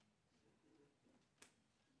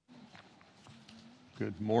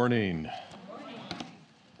Good morning.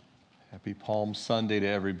 Happy Palm Sunday to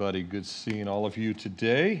everybody. Good seeing all of you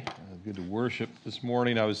today. Good to worship this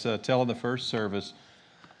morning. I was telling the first service,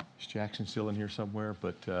 is Jackson still in here somewhere?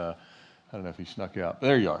 But I don't know if he snuck out.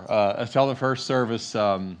 There you are. I was telling the first service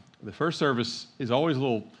is always a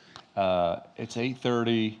little, it's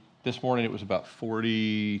 8:30. This morning it was about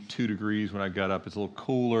 42 degrees when I got up. It's a little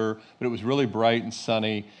cooler, but it was really bright and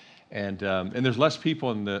sunny. And there's less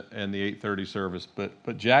people in the 8:30 service,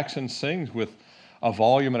 but Jackson sings with a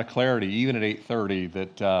volume and a clarity, even at 8:30,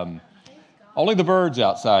 that only the birds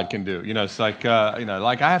outside can do. You know, it's like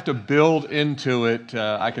like I have to build into it.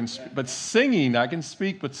 I can speak, but singing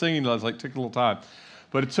took a little time.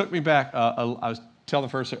 But it took me back. I was telling the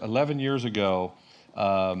first 11 years ago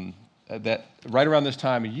that right around this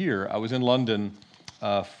time of year, I was in London.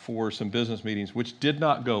 For some business meetings, which did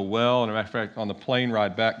not go well. And as a matter of fact, on the plane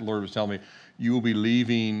ride back, the Lord was telling me, you will be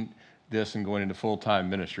leaving this and going into full-time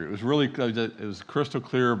ministry. It was crystal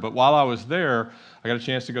clear. But while I was there, I got a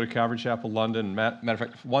chance to go to Calvary Chapel, London. Matter of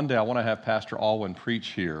fact, one day I want to have Pastor Alwyn preach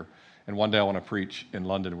here, and one day I want to preach in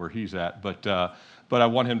London where he's at. But I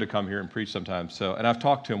want him to come here and preach sometime. And I've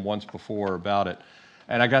talked to him once before about it.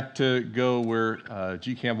 And I got to go where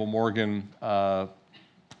G. Campbell Morgan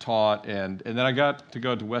taught, and then I got to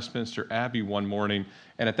go to Westminster Abbey one morning,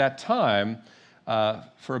 and at that time,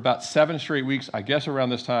 for about 7 straight weeks, I guess around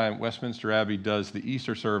this time, Westminster Abbey does the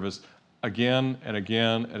Easter service again and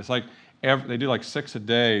again, and it's like they do like 6 a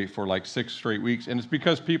day for like 6 straight weeks, and it's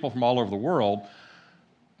because people from all over the world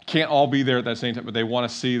can't all be there at that same time, but they want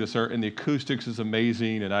to see the service, and the acoustics is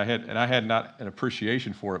amazing, and I had not an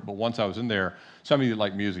appreciation for it, but once I was in there, some of you that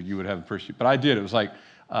like music, you would have appreciation, but I did. It was like,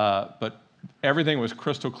 but everything was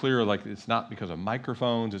crystal clear. Like, it's not because of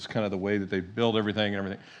microphones, it's kind of the way that they build everything and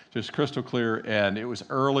everything, just crystal clear. And it was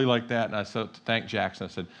early like that, and I said to thank Jackson, I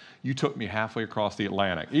said, you took me halfway across the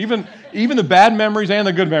Atlantic. Even the bad memories and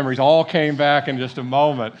the good memories all came back in just a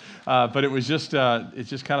moment. But it was just, it's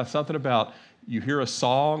just kind of something about, you hear a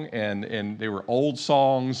song, and they were old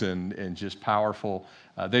songs and just powerful.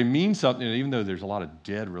 They mean something, even though there's a lot of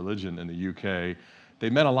dead religion in the UK. They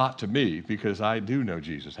meant a lot to me because I do know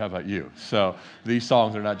Jesus. How about you? So these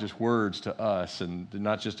songs are not just words to us, and they're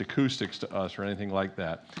not just acoustics to us or anything like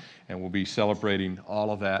that. And we'll be celebrating all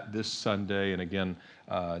of that this Sunday and again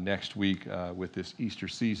next week with this Easter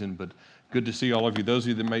season. But good to see all of you. Those of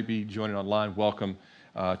you that might be joining online, welcome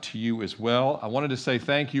to you as well. I wanted to say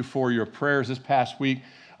thank you for your prayers this past week.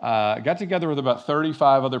 I got together with about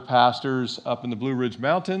 35 other pastors up in the Blue Ridge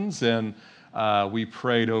Mountains, and we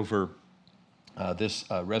prayed over this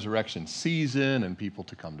resurrection season and people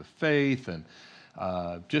to come to faith, and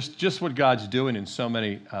just what God's doing in so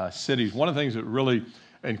many cities. One of the things that really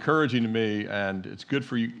encouraging to me, and it's good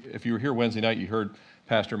for you, if you were here Wednesday night, you heard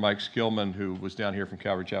Pastor Mike Skillman, who was down here from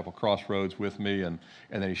Calvary Chapel Crossroads with me, and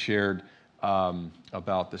then he shared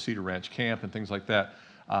about the Cedar Ranch camp and things like that.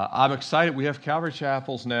 I'm excited. We have Calvary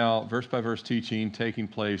Chapels now, verse-by-verse teaching taking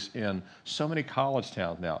place in so many college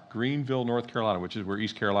towns now. Greenville, North Carolina, which is where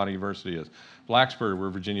East Carolina University is. Blacksburg, where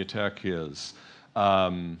Virginia Tech is.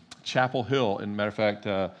 Chapel Hill, and matter of fact,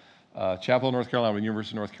 Chapel Hill, North Carolina, with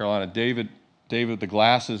University of North Carolina. David with the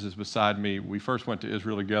glasses is beside me. We first went to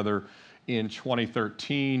Israel together in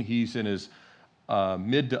 2013. He's in his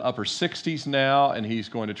mid to upper 60s now, and he's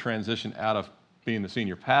going to transition out of being the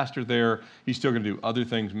senior pastor there. He's still going to do other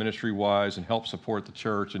things ministry-wise and help support the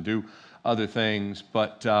church and do other things,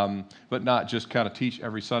 but not just kind of teach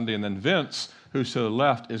every Sunday. And then Vince, who's to the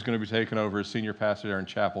left, is going to be taking over as senior pastor there in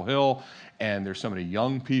Chapel Hill. And there's so many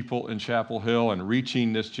young people in Chapel Hill and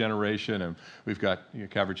reaching this generation. And we've got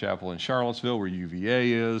Calvary Chapel in Charlottesville, where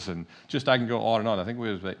UVA is, and just I can go on and on. I think we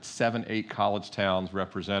have like 7, 8 college towns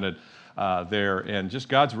represented there, and just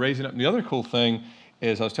God's raising up. And the other cool thing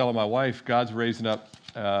is, I was telling my wife, God's raising up.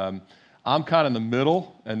 I'm kind of in the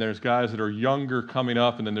middle, and there's guys that are younger coming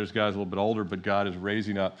up, and then there's guys a little bit older, but God is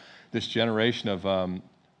raising up this generation of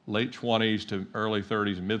late 20s to early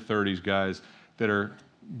 30s and mid-30s guys that are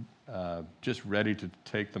just ready to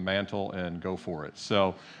take the mantle and go for it.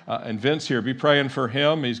 So, and Vince here, be praying for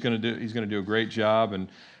him. He's going to do a great job,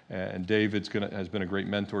 and David's has been a great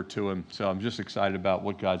mentor to him. So I'm just excited about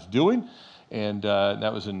what God's doing. And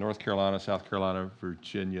that was in North Carolina, South Carolina,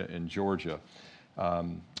 Virginia, and Georgia.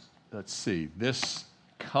 Let's see. This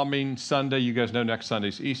coming Sunday, you guys know next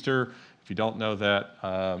Sunday's Easter. If you don't know that,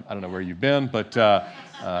 I don't know where you've been, but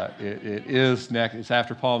it is next. It's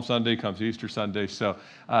after Palm Sunday, comes Easter Sunday. So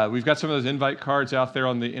we've got some of those invite cards out there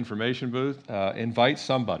on the information booth. Invite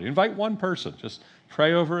somebody. Invite one person. Just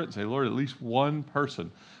pray over it and say, Lord, at least one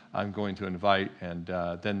person I'm going to invite. And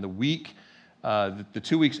then the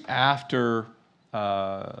 2 weeks after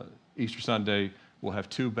Easter Sunday, we'll have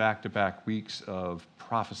 2 back-to-back weeks of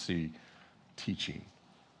prophecy teaching,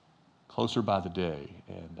 closer by the day.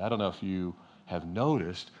 And I don't know if you have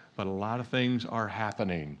noticed, but a lot of things are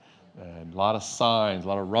happening, and a lot of signs, a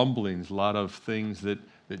lot of rumblings, a lot of things that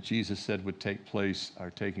Jesus said would take place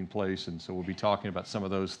are taking place. And so we'll be talking about some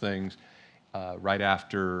of those things right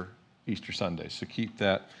after Easter Sunday. So keep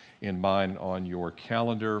that in mind on your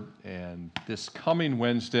calendar. And this coming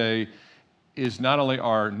Wednesday is not only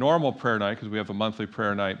our normal prayer night, because we have a monthly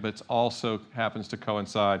prayer night, but it also happens to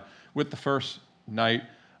coincide with the first night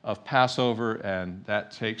of Passover, and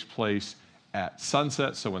that takes place at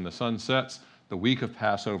sunset. So when the sun sets, the week of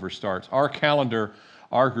Passover starts. Our calendar,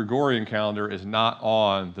 our Gregorian calendar, is not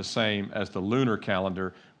on the same as the lunar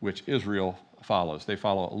calendar, which Israel follows. They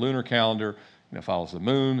follow a lunar calendar, it follows the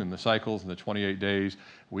moon and the cycles and the 28 days.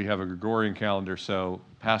 We have a Gregorian calendar, so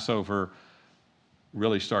Passover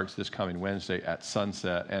really starts this coming Wednesday at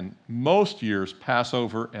sunset. And most years,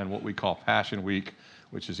 Passover and what we call Passion Week,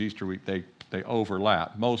 which is Easter week, they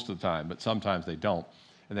overlap most of the time, but sometimes they don't.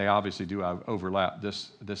 And they obviously do overlap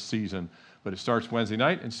this season. But it starts Wednesday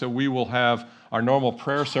night, and so we will have our normal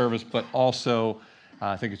prayer service, but also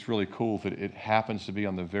I think it's really cool that it happens to be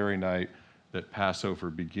on the very night that Passover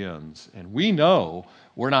begins. And we know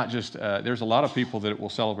we're not just, there's a lot of people that will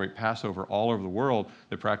celebrate Passover all over the world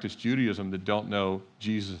that practice Judaism that don't know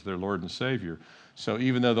Jesus, their Lord and Savior. So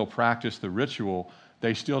even though they'll practice the ritual,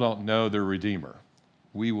 they still don't know their Redeemer.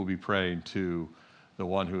 We will be praying to the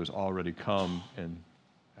one who has already come and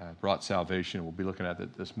brought salvation. We'll be looking at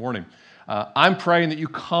that this morning. I'm praying that you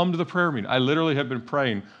come to the prayer meeting. I literally have been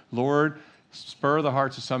praying, Lord, spur the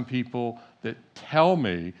hearts of some people that tell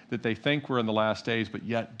me that they think we're in the last days, but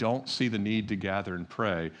yet don't see the need to gather and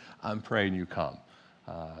pray. I'm praying you come.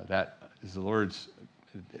 That is the Lord's,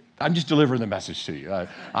 I'm just delivering the message to you.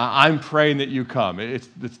 I'm praying that you come. It's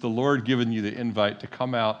the Lord giving you the invite to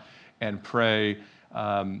come out and pray.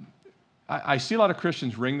 I see a lot of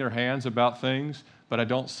Christians wring their hands about things, but I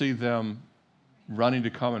don't see them running to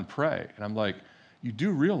come and pray. And I'm like, you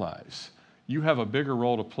do realize you have a bigger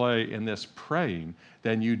role to play in this praying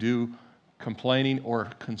than you do complaining or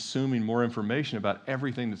consuming more information about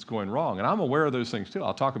everything that's going wrong. And I'm aware of those things too.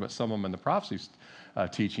 I'll talk about some of them in the prophecy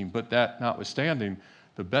teaching, but that notwithstanding,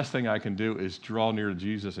 the best thing I can do is draw near to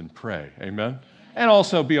Jesus and pray. Amen? And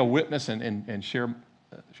also be a witness and share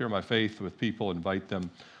my faith with people, invite them,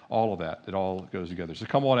 all of that. It all goes together. So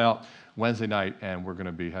come on out Wednesday night, and we're going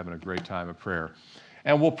to be having a great time of prayer.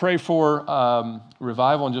 And we'll pray for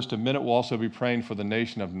revival in just a minute. We'll also be praying for the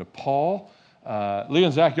nation of Nepal. Lee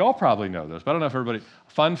and Zach, y'all probably know this, but I don't know if everybody.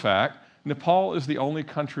 Fun fact, Nepal is the only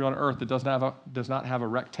country on earth that does not have a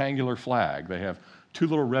rectangular flag. They have 2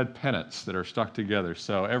 little red pennants that are stuck together.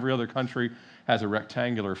 So every other country has a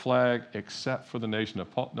rectangular flag except for the nation of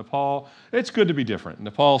Nepal. It's good to be different.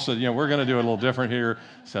 Nepal said, we're going to do it a little different here.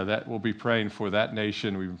 So that we'll be praying for that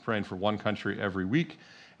nation. We've been praying for one country every week,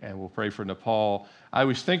 and we'll pray for Nepal. I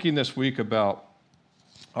was thinking this week about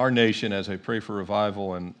our nation as I pray for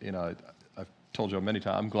revival, and I've told you many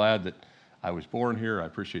times, I'm glad that I was born here. I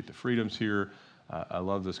appreciate the freedoms here. I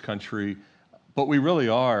love this country. But we really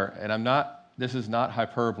are, and this is not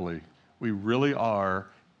hyperbole, we really are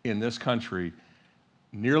in this country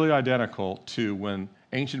nearly identical to when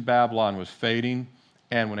ancient Babylon was fading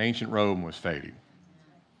and when ancient Rome was fading.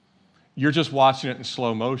 You're just watching it in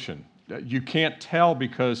slow motion. You can't tell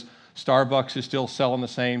because Starbucks is still selling the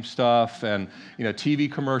same stuff, and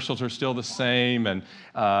TV commercials are still the same, and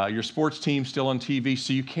your sports team's still on TV,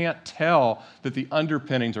 so you can't tell that the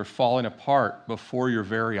underpinnings are falling apart before your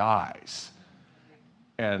very eyes.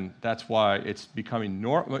 And that's why it's becoming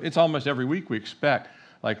normal. It's almost every week we expect,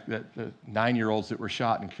 like the 9-year-olds that were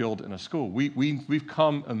shot and killed in a school. We've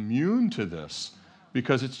come immune to this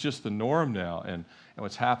because it's just the norm now. And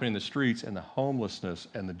what's happening in the streets, and the homelessness,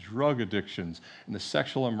 and the drug addictions, and the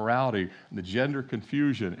sexual immorality, and the gender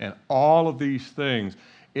confusion, and all of these things,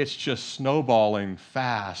 it's just snowballing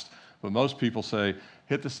fast. But most people say,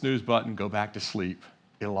 hit the snooze button, go back to sleep.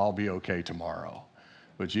 It'll all be okay tomorrow.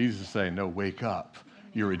 But Jesus is saying, no, wake up.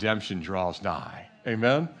 Your redemption draws nigh.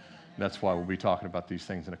 Amen? That's why we'll be talking about these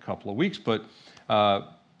things in a couple of weeks. But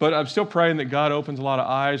I'm still praying that God opens a lot of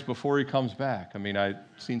eyes before he comes back. I mean, I've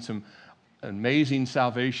seen some amazing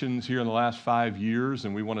salvations here in the last 5 years,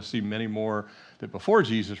 and we want to see many more that before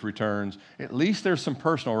Jesus returns, at least there's some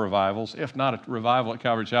personal revivals, if not a revival at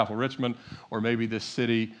Calvary Chapel, Richmond, or maybe this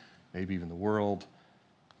city, maybe even the world,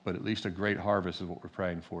 but at least a great harvest is what we're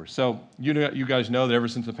praying for. So you guys know that ever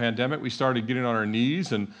since the pandemic, we started getting on our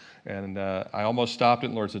knees, and I almost stopped it,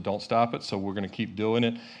 and the Lord said, don't stop it, so we're going to keep doing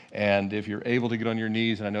it. And if you're able to get on your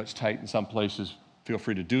knees, and I know it's tight in some places, feel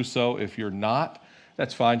free to do so. If you're not,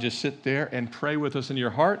 that's fine. Just sit there and pray with us in your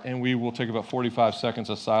heart, and we will take about 45 seconds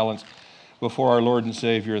of silence before our Lord and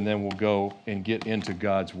Savior, and then we'll go and get into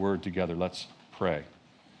God's Word together. Let's pray.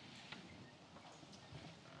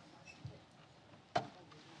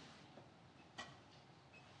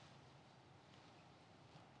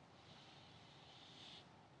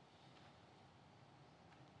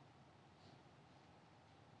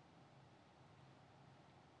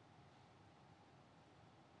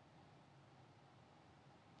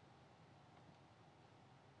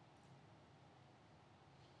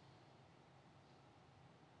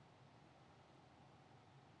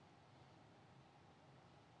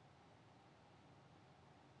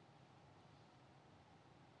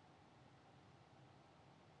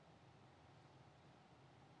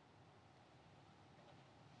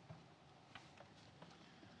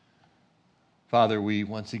 Father, we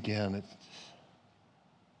once again,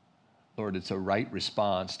 Lord, it's a right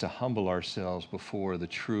response to humble ourselves before the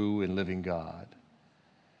true and living God.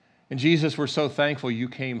 And Jesus, we're so thankful you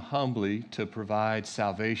came humbly to provide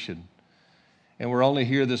salvation. And we're only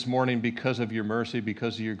here this morning because of your mercy,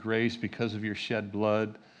 because of your grace, because of your shed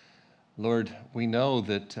blood. Lord, we know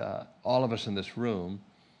that all of us in this room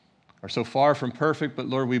are so far from perfect, but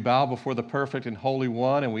Lord, we bow before the perfect and holy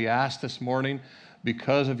one, and we ask this morning,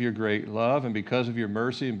 because of your great love and because of your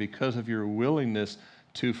mercy and because of your willingness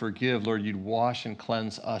to forgive, Lord, you'd wash and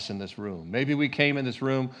cleanse us in this room. Maybe we came in this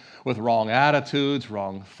room with wrong attitudes,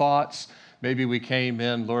 wrong thoughts. Maybe we came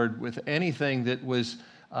in, Lord, with anything that was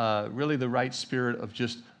really the right spirit of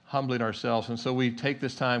just humbling ourselves. And so we take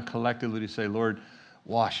this time collectively to say, Lord,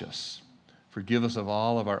 wash us. Forgive us of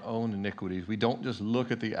all of our own iniquities. We don't just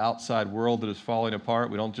look at the outside world that is falling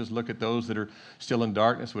apart. We don't just look at those that are still in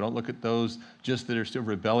darkness. We don't look at those just that are still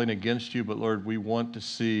rebelling against you. But Lord, we want to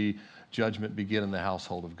see judgment begin in the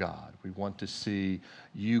household of God. We want to see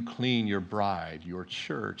you clean your bride, your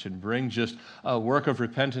church, and bring just a work of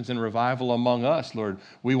repentance and revival among us, Lord.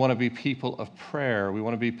 We want to be people of prayer. We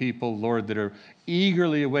want to be people, Lord, that are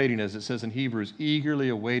eagerly awaiting, as it says in Hebrews, eagerly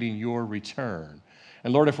awaiting your return.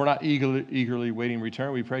 And Lord, if we're not eagerly waiting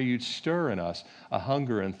return, we pray you'd stir in us a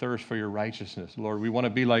hunger and thirst for your righteousness. Lord, we want to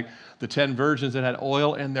be like the 10 virgins that had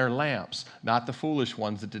oil in their lamps, not the foolish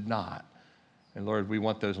ones that did not. And Lord, we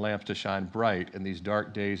want those lamps to shine bright in these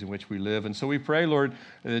dark days in which we live. And so we pray, Lord,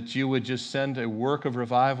 that you would just send a work of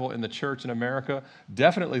revival in the church in America.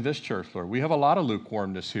 Definitely this church, Lord. We have a lot of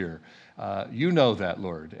lukewarmness here. You know that,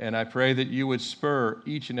 Lord. And I pray that you would spur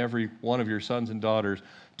each and every one of your sons and daughters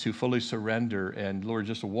to fully surrender and, Lord,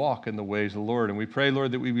 just walk in the ways of the Lord. And we pray,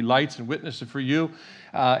 Lord, that we be lights and witnesses for you.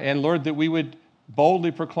 And, Lord, that we would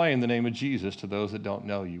boldly proclaim the name of Jesus to those that don't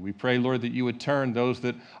know you. We pray, Lord, that you would turn those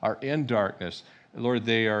that are in darkness. Lord,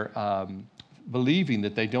 they are believing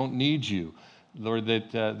that they don't need you. Lord,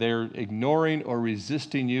 that they're ignoring or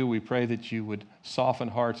resisting you. We pray that you would soften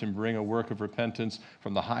hearts and bring a work of repentance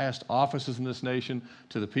from the highest offices in this nation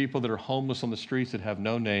to the people that are homeless on the streets that have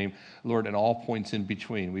no name, Lord, and all points in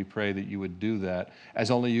between. We pray that you would do that as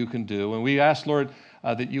only you can do. And we ask, Lord,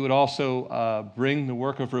 that you would also bring the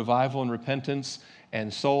work of revival and repentance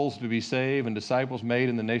and souls to be saved and disciples made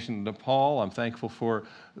in the nation of Nepal. I'm thankful for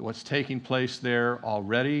what's taking place there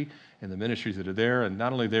already and the ministries that are there, and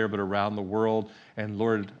not only there, but around the world. And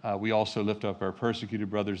Lord, we also lift up our persecuted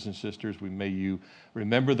brothers and sisters. May you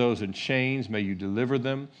remember those in chains. May you deliver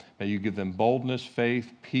them. May you give them boldness, faith,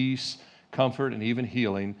 peace, comfort, and even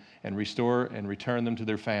healing, and restore and return them to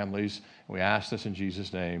their families. And we ask this in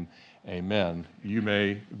Jesus' name. Amen. You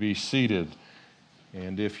may be seated.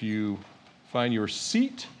 And if you find your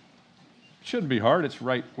seat, it shouldn't be hard. It's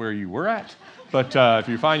right where you were at. But if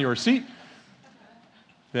you find your seat,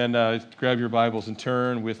 then grab your Bibles and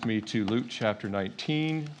turn with me to Luke chapter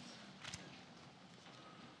 19.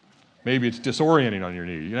 Maybe it's disorienting on your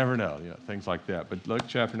knee. You never know, things like that. But Luke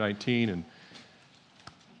chapter 19.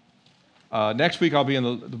 And next week I'll be in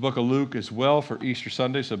the book of Luke as well for Easter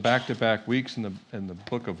Sunday. So back-to-back weeks in the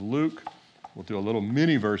book of Luke. We'll do a little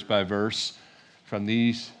mini verse by verse from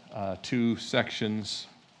these two sections.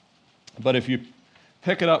 But if you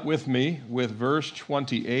pick it up with me with verse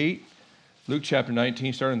 28, Luke chapter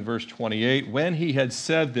 19, starting in verse 28, when he had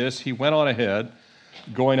said this, he went on ahead,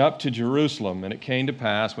 going up to Jerusalem. And it came to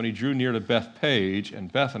pass, when he drew near to Bethpage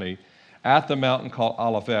and Bethany, at the mountain called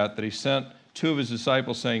Olivet, that he sent two of his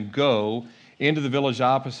disciples, saying, go into the village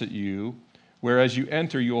opposite you, where as you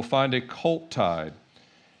enter you will find a colt tied,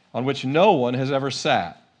 on which no one has ever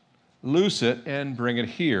sat. Loose it and bring it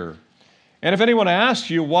here. And if anyone asks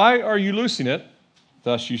you, why are you loosing it?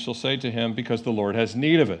 Thus you shall say to him, because the Lord has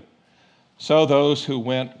need of it. So those who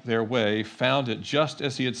went their way found it just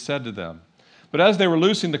as he had said to them. But as they were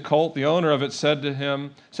loosing the colt, the owner of it said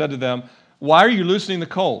to them, "Why are you loosening the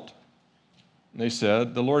colt?" And they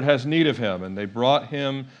said, "The Lord has need of him." And they brought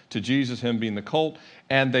him to Jesus, him being the colt,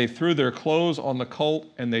 and they threw their clothes on the colt,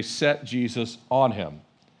 and they set Jesus on him.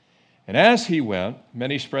 And as he went,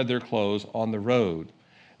 many spread their clothes on the road.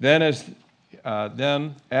 Then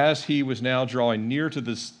as he was now drawing near to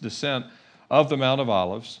the descent of the Mount of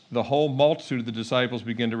Olives, the whole multitude of the disciples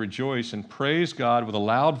began to rejoice and praise God with a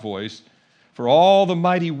loud voice for all the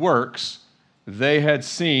mighty works they had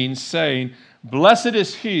seen, saying, "Blessed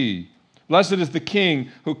is he, blessed is the King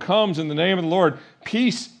who comes in the name of the Lord,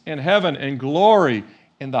 peace in heaven and glory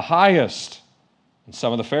in the highest." And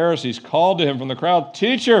some of the Pharisees called to him from the crowd,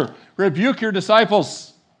 "Teacher, rebuke your disciples."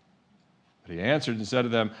 But he answered and said to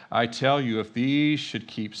them, "I tell you, if these should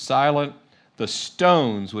keep silent, the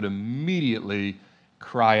stones would immediately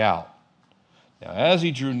cry out." Now as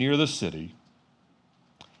he drew near,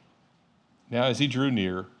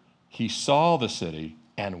 he saw the city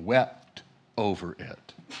and wept over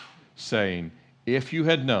it, saying, "If you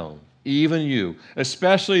had known, even you,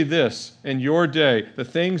 especially this in your day, the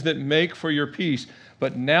things that make for your peace,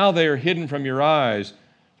 but now they are hidden from your eyes.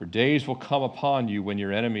 For days will come upon you when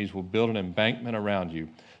your enemies will build an embankment around you,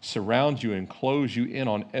 surround you and close you in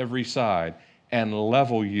on every side, and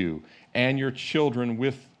level you and your children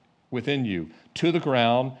within you to the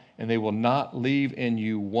ground, and they will not leave in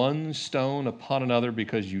you one stone upon another,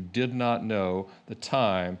 because you did not know the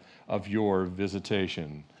time of your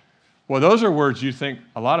visitation." Well, those are words you think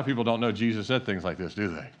a lot of people don't know Jesus said things like this, do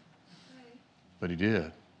they? But he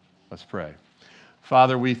did. Let's pray.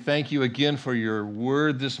 Father, we thank you again for your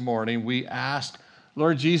word this morning. We ask,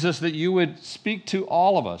 Lord Jesus, that you would speak to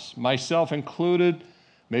all of us, myself included,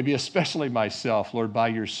 maybe especially myself, Lord, by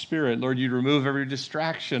your Spirit. Lord, you'd remove every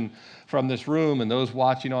distraction from this room and those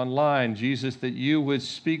watching online. Jesus, that you would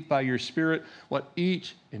speak by your Spirit what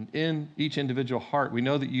in each individual heart. We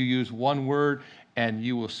know that you use one word and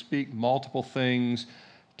you will speak multiple things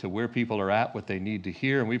to where people are at, what they need to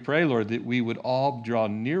hear. And we pray, Lord, that we would all draw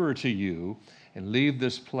nearer to you and leave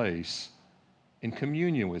this place in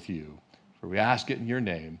communion with you. For we ask it in your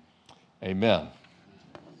name. Amen.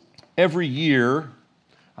 Every year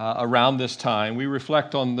around this time, we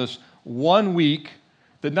reflect on this one week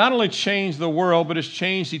that not only changed the world, but has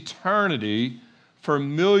changed eternity for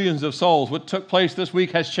millions of souls. What took place this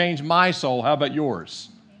week has changed my soul. How about yours?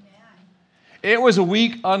 Amen. It was a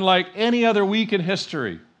week unlike any other week in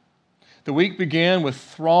history. The week began with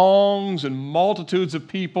throngs and multitudes of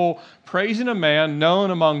people praising a man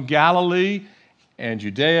known among Galilee and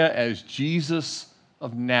Judea as Jesus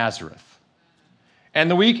of Nazareth.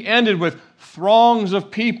 And the week ended with throngs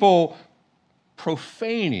of people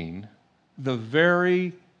profaning the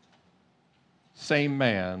very same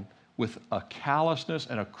man with a callousness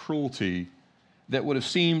and a cruelty that would have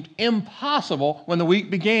seemed impossible when the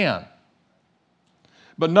week began.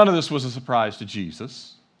 But none of this was a surprise to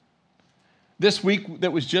Jesus. This week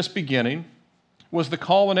that was just beginning was the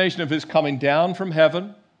culmination of his coming down from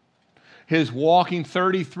heaven, his walking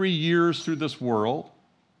 33 years through this world,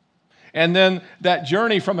 and then that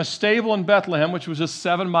journey from a stable in Bethlehem, which was just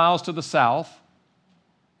 7 miles to the south,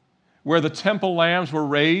 where the temple lambs were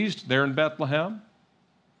raised there in Bethlehem,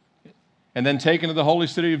 and then taken to the holy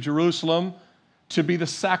city of Jerusalem to be the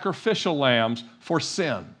sacrificial lambs for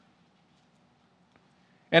sin.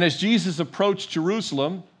 And as Jesus approached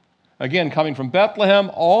Jerusalem, again, coming from Bethlehem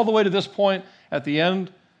all the way to this point at the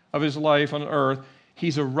end of his life on earth,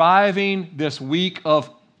 he's arriving this week of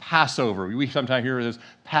Passover. We sometimes hear this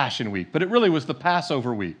Passion Week, but it really was the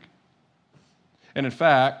Passover week. And in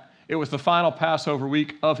fact, it was the final Passover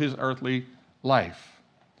week of his earthly life.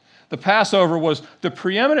 The Passover was the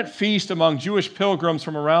preeminent feast among Jewish pilgrims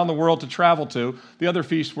from around the world to travel to. The other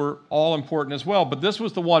feasts were all important as well, but this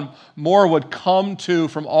was the one more would come to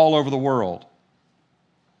from all over the world.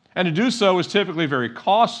 And to do so was typically very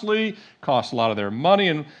costly, cost a lot of their money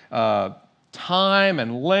and time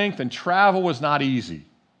and length, and travel was not easy.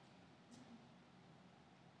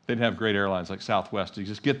 They didn't have great airlines like Southwest. You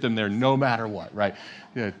just get them there no matter what, right?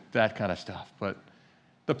 Yeah, that kind of stuff. But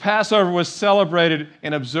the Passover was celebrated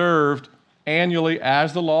and observed annually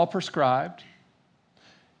as the law prescribed,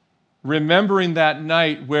 remembering that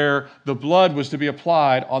night where the blood was to be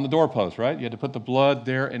applied on the doorpost, right? You had to put the blood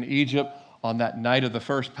there in Egypt on that night of the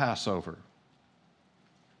first Passover.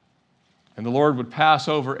 And the Lord would pass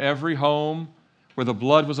over every home where the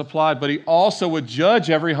blood was applied, but he also would judge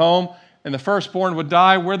every home, and the firstborn would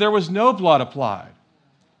die where there was no blood applied.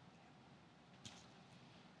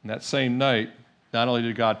 And that same night, not only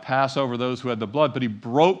did God pass over those who had the blood, but he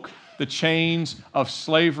broke the chains of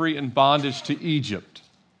slavery and bondage to Egypt.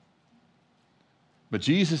 But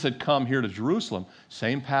Jesus had come here to Jerusalem,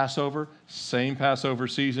 same Passover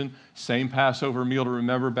season, same Passover meal to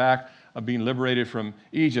remember back of being liberated from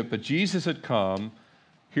Egypt. But Jesus had come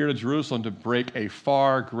here to Jerusalem to break a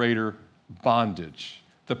far greater bondage,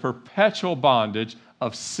 the perpetual bondage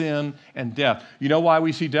of sin and death. You know why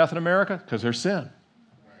we see death in America? Because there's sin.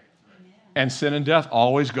 And sin and death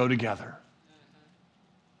always go together.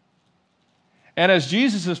 And as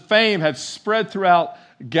Jesus' fame had spread throughout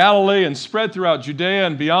Galilee and spread throughout Judea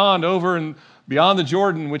and beyond, over and beyond the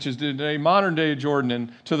Jordan, which is today modern-day Jordan,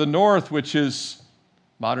 and to the north, which is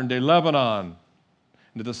modern-day Lebanon,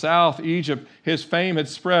 and to the south, Egypt, his fame had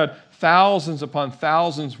spread. Thousands upon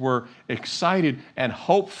thousands were excited and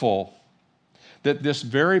hopeful that this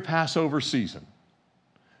very Passover season,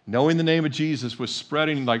 knowing the name of Jesus, was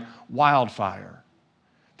spreading like wildfire.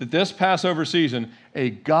 That this Passover season, a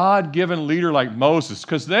God-given leader like Moses,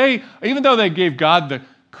 because even though they gave God the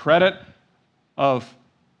credit of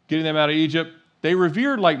getting them out of Egypt, they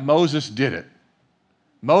revered like Moses did it.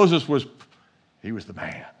 Moses was the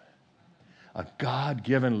man. A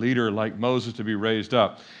God-given leader like Moses to be raised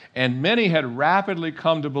up. And many had rapidly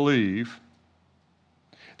come to believe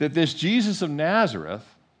that this Jesus of Nazareth,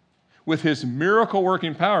 with his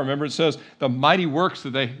miracle-working power, remember it says the mighty works that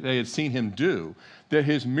they had seen him do, that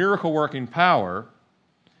his miracle-working power,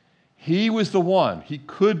 he was the one. He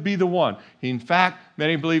could be the one. In fact,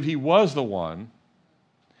 many believe he was the one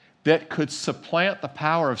that could supplant the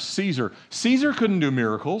power of Caesar. Caesar couldn't do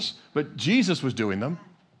miracles, but Jesus was doing them.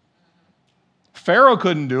 Pharaoh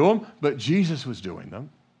couldn't do them, but Jesus was doing them.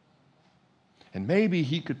 And maybe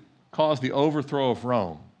he could cause the overthrow of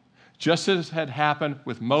Rome, just as had happened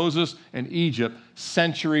with Moses and Egypt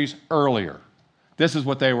centuries earlier. This is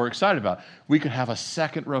what they were excited about. We could have a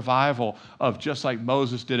second revival of just like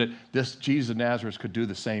Moses did it. This Jesus of Nazareth could do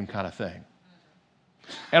the same kind of thing.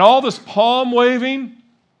 And all this palm waving,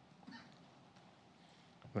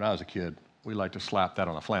 when I was a kid, we liked to slap that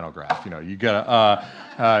on a flannel graph. You know, you got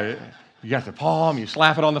the palm, you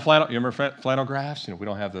slap it on the flannel. You remember flannel graphs? You know, we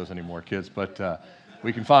don't have those anymore, kids, but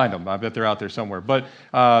we can find them. I bet they're out there somewhere. But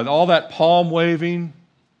all that palm waving,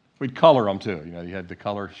 we'd color them too. You know, you had the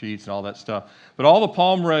color sheets and all that stuff. But all the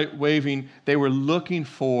palm waving, they were looking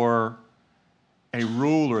for a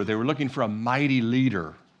ruler. They were looking for a mighty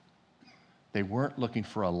leader. They weren't looking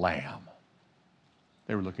for a lamb.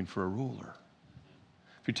 They were looking for a ruler.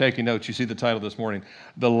 If you're taking notes, you see the title this morning,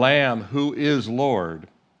 The Lamb Who is Lord.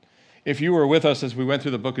 If you were with us as we went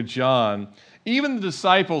through the book of John, even the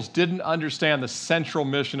disciples didn't understand the central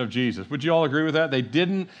mission of Jesus. Would you all agree with that? They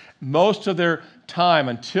didn't most of their time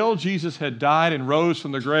until Jesus had died and rose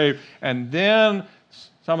from the grave, and then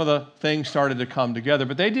some of the things started to come together.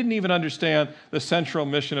 But they didn't even understand the central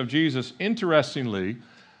mission of Jesus. Interestingly,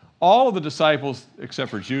 all of the disciples,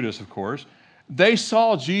 except for Judas, of course, they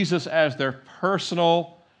saw Jesus as their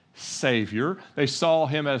personal Savior. They saw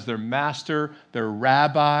him as their master, their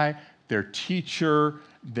rabbi, their teacher,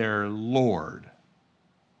 their Lord.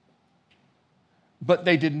 But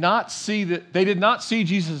they did not see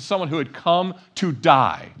Jesus as someone who had come to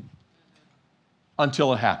die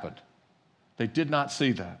until it happened. They did not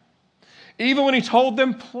see that. Even when he told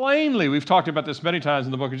them plainly, we've talked about this many times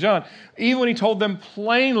in the book of John, even when he told them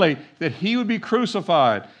plainly that he would be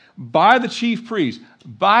crucified by the chief priests,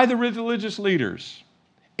 by the religious leaders,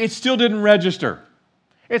 it still didn't register.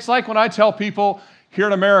 It's like when I tell people here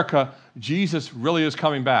in America, Jesus really is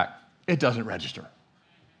coming back. It doesn't register.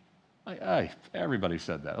 Everybody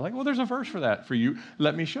said that. I'm like, well, there's a verse for that for you.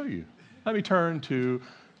 Let me show you. Let me turn to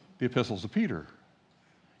the epistles of Peter.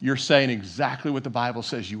 You're saying exactly what the Bible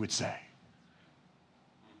says you would say.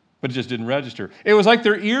 But it just didn't register. It was like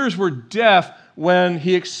their ears were deaf when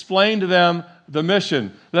he explained to them the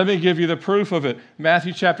mission. Let me give you the proof of it.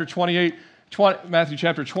 Matthew chapter 20,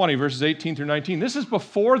 verses 18 through 19. This is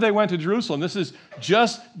before they went to Jerusalem. This is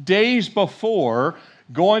just days before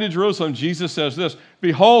going to Jerusalem. Jesus says this,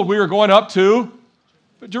 "Behold, we are going up to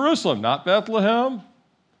Jerusalem," not Bethlehem,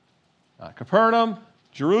 not Capernaum,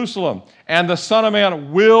 Jerusalem. "And the Son of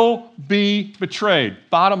Man will be betrayed."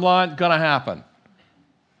 Bottom line, going to happen.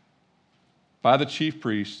 "By the chief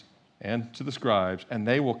priests and to the scribes, and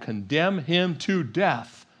they will condemn him to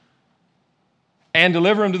death and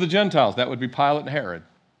deliver him to the Gentiles." That would be Pilate and Herod.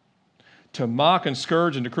 "To mock and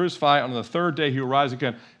scourge and to crucify. On the third day he will rise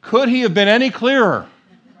again." Could he have been any clearer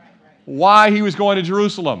why he was going to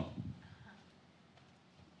Jerusalem?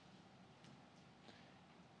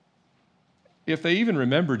 If they even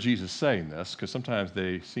remember Jesus saying this, because sometimes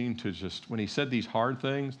they seem to just, when he said these hard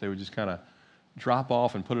things, they would just kind of drop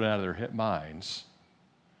off and put it out of their minds.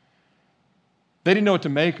 They didn't know what to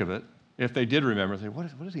make of it. If they did remember, they say, what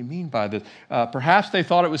does he mean by this? Perhaps they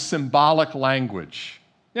thought it was symbolic language.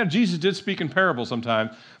 Jesus did speak in parables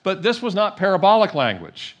sometimes, but this was not parabolic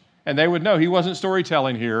language. And they would know he wasn't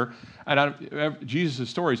storytelling here. And Jesus'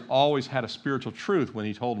 stories always had a spiritual truth when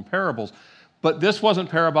he told them parables. But this wasn't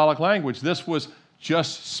parabolic language. This was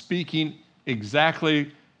just speaking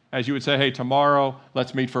exactly as you would say, hey, tomorrow,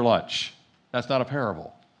 let's meet for lunch. That's not a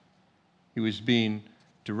parable. He was being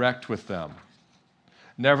direct with them.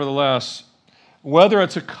 Nevertheless, whether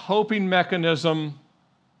it's a coping mechanism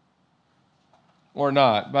or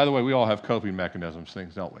not, by the way, we all have coping mechanisms,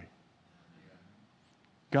 things, don't we?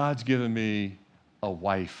 God's given me a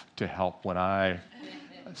wife to help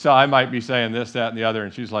so I might be saying this, that, and the other,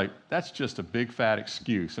 and she's like, that's just a big fat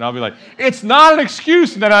excuse. And I'll be like, it's not an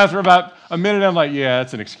excuse. And then after about a minute, I'm like, yeah,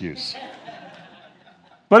 it's an excuse.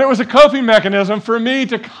 But it was a coping mechanism for me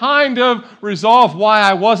to kind of resolve why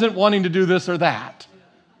I wasn't wanting to do this or that.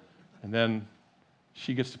 And then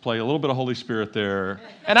she gets to play a little bit of Holy Spirit there.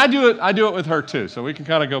 And I do it with her too, so we can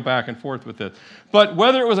kind of go back and forth with it. But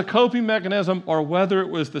whether it was a coping mechanism or whether it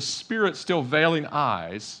was the Spirit still veiling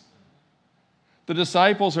eyes, the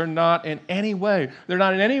disciples are not in any way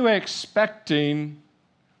expecting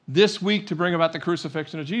this week to bring about the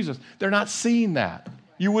crucifixion of Jesus. They're not seeing that.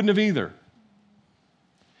 You wouldn't have either.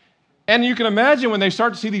 And you can imagine when they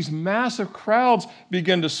start to see these massive crowds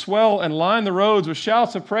begin to swell and line the roads with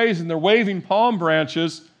shouts of praise, and they're waving palm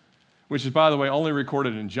branches, which is, by the way, only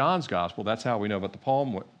recorded in John's gospel. That's how we know about the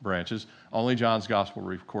palm branches. Only John's gospel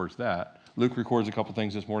records that. Luke records a couple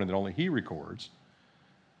things this morning that only he records.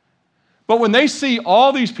 But when they see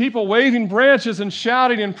all these people waving branches and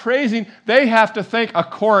shouting and praising, they have to think a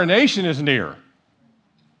coronation is near.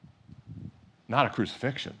 Not a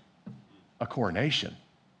crucifixion, a coronation.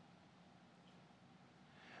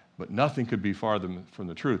 But nothing could be farther from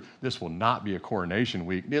the truth. This will not be a coronation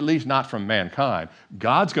week, at least not from mankind.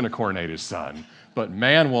 God's going to coronate his son, but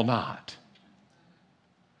man will not.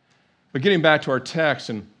 But getting back to our text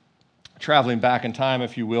and traveling back in time,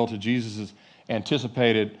 if you will, to Jesus'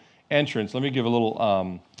 anticipated entrance, let me give a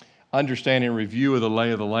little understanding and review of the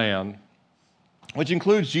lay of the land, which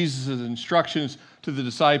includes Jesus' instructions to the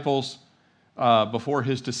disciples before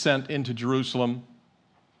his descent into Jerusalem.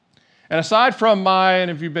 And aside from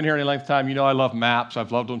and if you've been here any length of time, you know I love maps.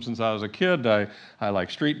 I've loved them since I was a kid. I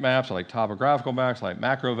like street maps. I like topographical maps. I like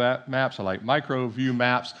macro maps. I like micro view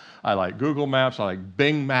maps. I like Google Maps. I like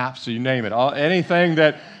Bing Maps. So you name it. Anything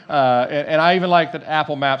that, and I even like that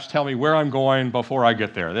Apple Maps tell me where I'm going before I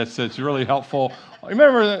get there. It's really helpful.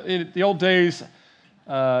 Remember in the old days,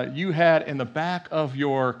 you had in the back of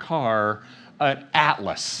your car an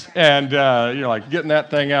atlas. And you're like getting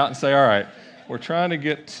that thing out and say, all right, we're trying to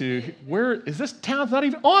get to, where is this town's not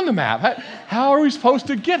even on the map? How are we supposed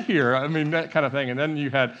to get here? I mean, that kind of thing. And then you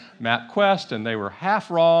had MapQuest, and they were half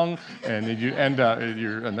wrong, and you end up,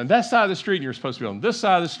 you're on that side of the street, and you're supposed to be on this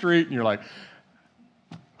side of the street, and you're like,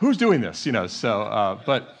 who's doing this?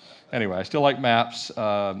 But anyway, I still like maps.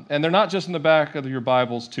 And they're not just in the back of your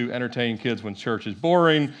Bibles to entertain kids when church is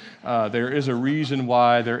boring. There is a reason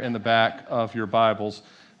why they're in the back of your Bibles.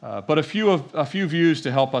 But a few views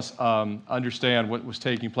to help us understand what was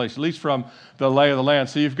taking place, at least from the lay of the land.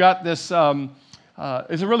 So you've got this, it's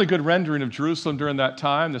a really good rendering of Jerusalem during that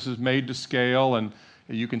time. This is made to scale, and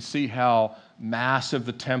you can see how massive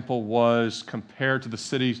the temple was compared to the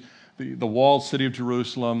cities, the walled city of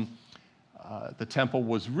Jerusalem. The temple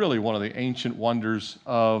was really one of the ancient wonders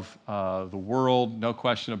of the world, no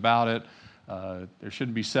question about it. There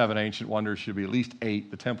shouldn't be 7 ancient wonders, should be at least 8.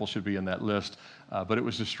 The temple should be in that list, but it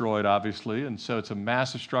was destroyed, obviously, and so it's a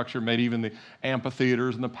massive structure, made even the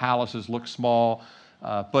amphitheaters and the palaces look small,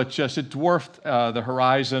 but just it dwarfed the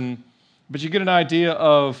horizon. But you get an idea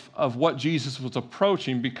of what Jesus was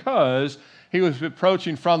approaching, because he was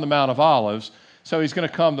approaching from the Mount of Olives. So he's going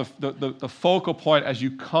to come, the focal point as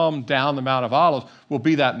you come down the Mount of Olives will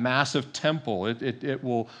be that massive temple. It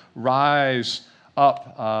will rise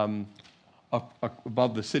up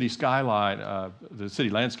above the city skyline, the city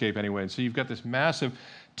landscape anyway. And so you've got this massive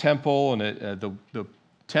temple, and the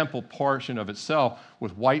temple portion of itself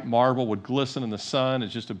with white marble would glisten in the sun.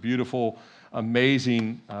 It's just a beautiful,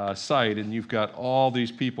 amazing sight. And you've got all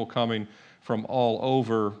these people coming from all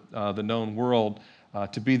over the known world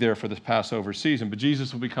to be there for this Passover season. But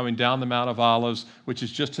Jesus will be coming down the Mount of Olives, which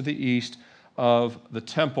is just to the east of the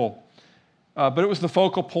temple. But it was the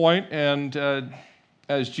focal point, and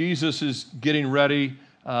as Jesus is getting ready,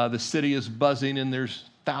 the city is buzzing, and there's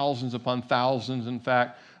thousands upon thousands. In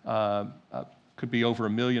fact, could be over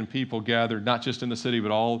 1 million people gathered, not just in the city, but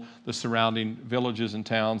all the surrounding villages and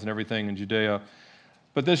towns and everything in Judea.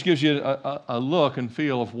 But this gives you a look and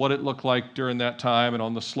feel of what it looked like during that time. And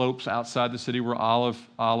on the slopes outside the city were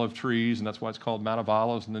olive trees, and that's why it's called Mount of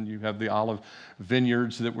Olives. And then you have the olive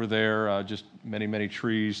vineyards that were there, just many, many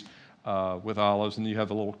trees with olives. And you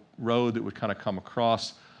have a little road that would kind of come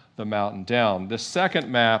across the mountain down. The second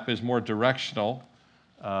map is more directional.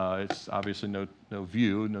 It's obviously no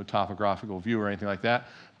view, no topographical view or anything like that.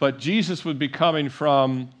 But Jesus would be coming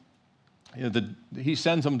from, he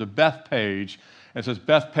sends them to Bethpage. And it says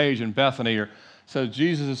Bethpage and Bethany. So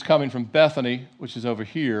Jesus is coming from Bethany, which is over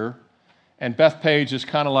here. And Bethpage is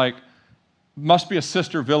kind of like, must be a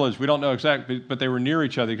sister village. We don't know exactly, but they were near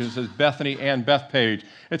each other because it says Bethany and Bethpage.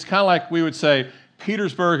 It's kind of like we would say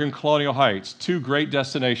Petersburg and Colonial Heights, two great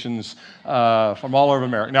destinations from all over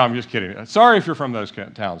America. No, I'm just kidding. Sorry if you're from those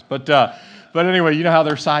towns. But anyway, you know how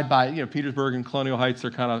they're side by, Petersburg and Colonial Heights,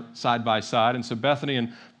 they're kind of side by side. And so Bethany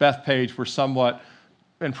and Bethpage were somewhat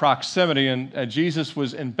in proximity, and Jesus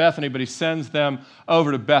was in Bethany, but he sends them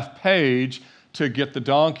over to Bethpage to get the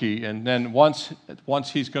donkey. And then once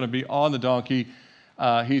he's going to be on the donkey,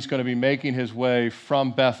 he's going to be making his way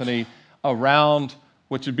from Bethany around,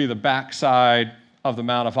 which would be the backside of the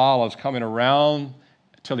Mount of Olives, coming around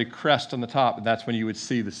till he crests on the top, and that's when you would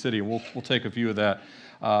see the city. And we'll take a view of that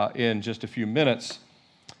in just a few minutes.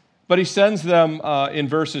 But he sends them in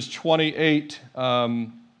verses 28.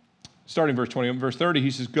 Starting verse 20, verse 30,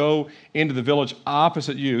 he says, go into the village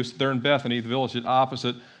opposite you. So they're in Bethany, the village is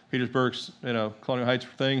opposite Petersburg's, Colonial Heights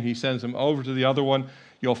thing. He sends them over to the other one.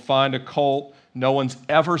 You'll find a colt. No one's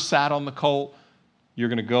ever sat on the colt. You're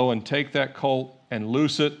going to go and take that colt and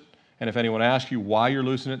loose it. And if anyone asks you why you're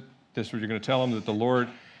loosing it, this is what you're going to tell them, that the Lord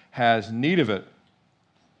has need of it.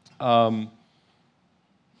 The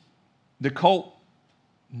colt,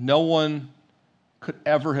 no one could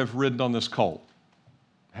ever have ridden on this colt.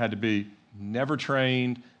 Had to be never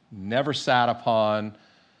trained, never sat upon.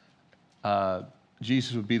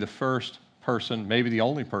 Jesus would be the first person, maybe the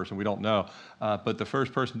only person, we don't know, but the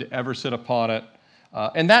first person to ever sit upon it.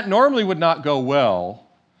 And that normally would not go well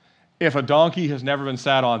if a donkey has never been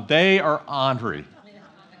sat on. They are ornery.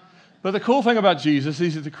 But the cool thing about Jesus,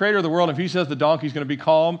 he's the creator of the world. If he says the donkey's going to be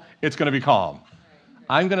calm, it's going to be calm.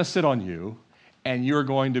 I'm going to sit on you, and you're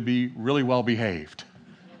going to be really well behaved.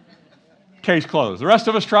 Case closed. The rest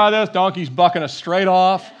of us try this. Donkey's bucking us straight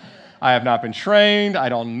off. I have not been trained. I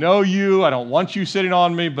don't know you. I don't want you sitting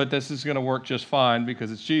on me, but this is going to work just fine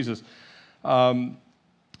because it's Jesus. And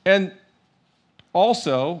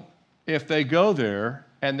also, if they go there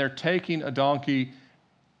and they're taking a donkey,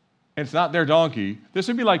 and it's not their donkey, this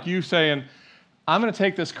would be like you saying, I'm going to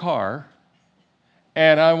take this car,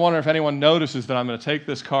 and I wonder if anyone notices that I'm going to take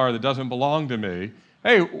this car that doesn't belong to me.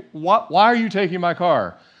 Hey, why are you taking my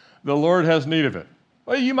car? The Lord has need of it.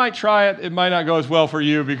 Well, you might try it. It might not go as well for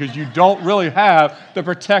you because you don't really have the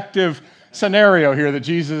protective scenario here that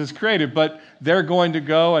Jesus has created. But they're going to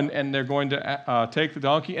go and they're going to take the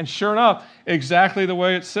donkey. And sure enough, exactly the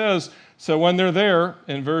way it says. So when they're there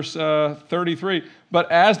in verse 33,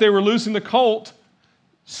 but as they were loosing the colt,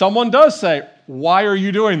 someone does say, why are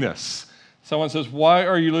you doing this? Someone says, why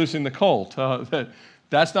are you loosing the colt?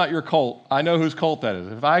 That's not your colt. I know whose colt that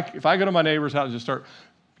is. If I go to my neighbor's house and just start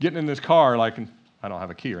getting in this car, I don't have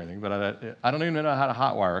a key or anything, but I don't even know how to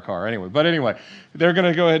hotwire a car anyway. But anyway, they're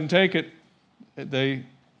going to go ahead and take it. They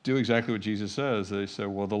do exactly what Jesus says. They say,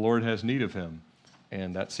 well, the Lord has need of him.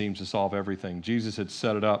 And that seems to solve everything. Jesus had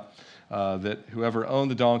set it up that whoever owned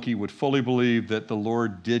the donkey would fully believe that the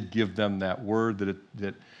Lord did give them that word,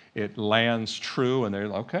 that it lands true. And they're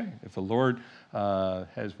like, okay, if the Lord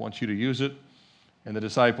wants you to use it. And the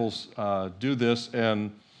disciples do this,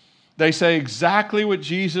 and they say exactly what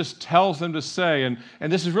Jesus tells them to say. And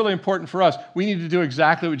this is really important for us. We need to do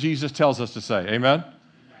exactly what Jesus tells us to say. Amen?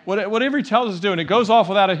 Whatever he tells us to do, and it goes off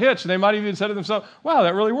without a hitch. And they might even say to themselves, wow,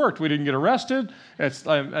 that really worked. We didn't get arrested. It's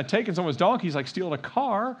taking someone's donkey is like stealing a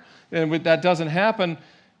car. And that doesn't happen.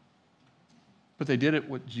 But they did it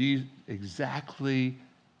exactly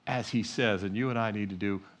as he says. And you and I need to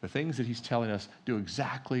do the things that he's telling us, do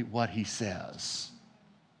exactly what he says.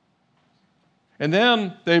 And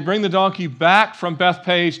then they bring the donkey back from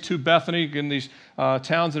Bethpage to Bethany in these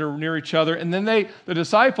towns that are near each other. And then the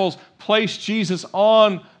disciples place Jesus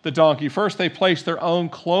on the donkey. First, they place their own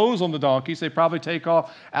clothes on the donkeys. They probably take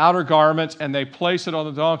off outer garments and they place it on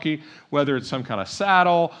the donkey, whether it's some kind of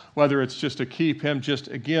saddle, whether it's just to keep him just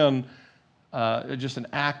an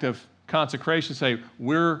act of consecration. Say,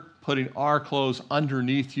 we're putting our clothes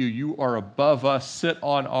underneath you. You are above us. Sit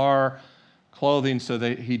on our clothing. So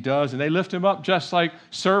he does, and they lift him up just like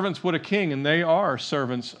servants would a king, and they are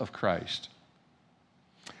servants of Christ.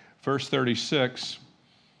 Verse 36,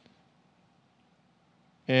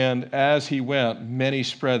 And as he went, many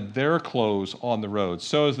spread their clothes on the road.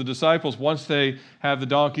 So as the disciples, once they have the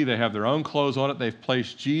donkey, they have their own clothes on it. They've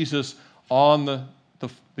placed Jesus on the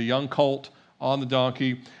young colt on the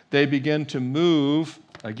donkey. They begin to move,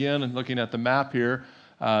 again, and looking at the map here,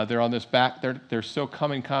 they're on this back, they're still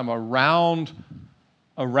coming kind of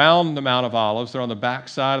around the Mount of Olives. They're on the back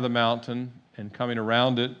side of the mountain and coming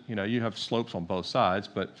around it. You know, you have slopes on both sides,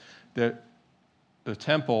 but the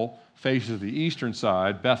temple faces the eastern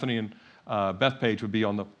side. Bethany and Bethpage would be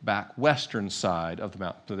on the back western side of the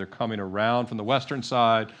mountain. So they're coming around from the western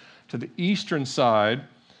side to the eastern side.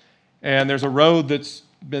 And there's a road that's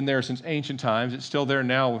been there since ancient times. It's still there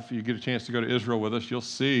now. If you get a chance to go to Israel with us, you'll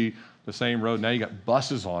see the same road. Now you got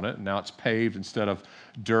buses on it, and now it's paved instead of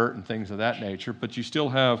dirt and things of that nature. But you still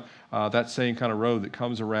have that same kind of road that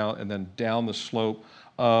comes around and then down the slope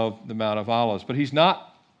of the Mount of Olives. But he's not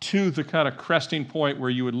to the kind of cresting point where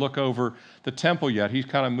you would look over the temple yet. He's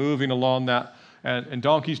kind of moving along that. And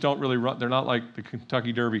donkeys don't really run. They're not like the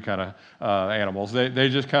Kentucky Derby kind of animals. They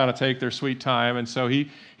just kind of take their sweet time. And so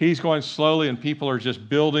he's going slowly, and people are just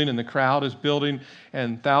building, and the crowd is building,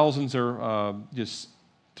 and thousands are just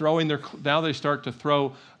throwing now they start to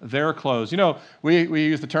throw their clothes. You know, we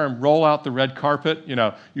use the term roll out the red carpet. You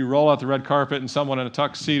know, you roll out the red carpet, and someone in a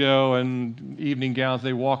tuxedo and evening gowns,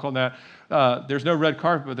 they walk on that. There's no red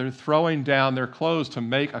carpet, but they're throwing down their clothes to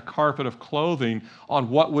make a carpet of clothing on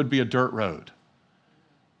what would be a dirt road,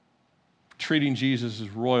 treating Jesus as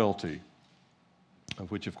royalty, of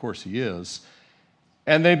which, of course, he is.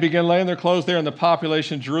 And they begin laying their clothes there, and the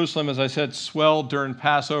population of Jerusalem, as I said, swelled during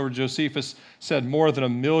Passover. Josephus said more than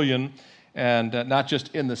 1 million, and not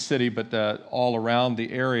just in the city, but all around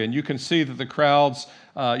the area. And you can see that the crowds,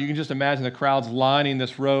 you can just imagine the crowds lining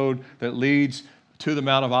this road that leads to the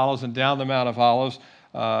Mount of Olives and down the Mount of Olives.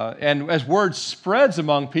 And as word spreads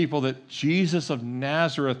among people that Jesus of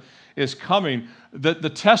Nazareth is coming, the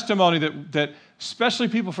testimony that especially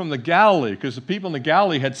people from the Galilee, because the people in the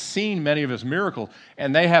Galilee had seen many of his miracles,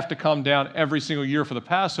 and they have to come down every single year for the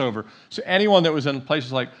Passover. So anyone that was in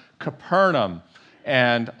places like Capernaum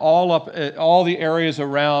and all the areas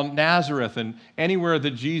around Nazareth and anywhere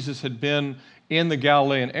that Jesus had been in the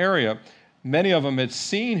Galilean area, many of them had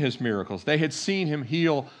seen his miracles. They had seen him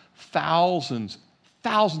heal thousands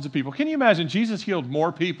of people. Can you imagine? Jesus healed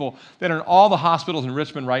more people than in all the hospitals in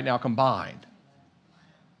Richmond right now combined.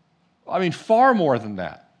 I mean, far more than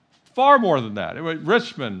that. Far more than that.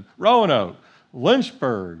 Richmond, Roanoke,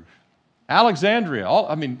 Lynchburg, Alexandria.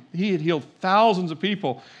 He had healed thousands of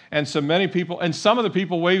people, and so many people, and some of the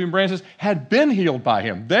people waving branches had been healed by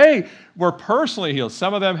him. They were personally healed.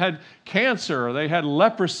 Some of them had cancer, or they had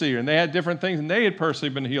leprosy, and they had different things, and they had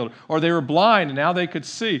personally been healed, or they were blind, and now they could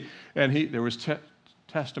see. And there was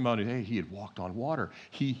testimony, hey, he had walked on water.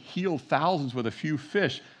 He healed thousands with a few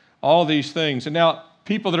fish, all these things. And now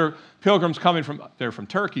people that are pilgrims they're from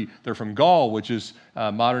Turkey, they're from Gaul, which is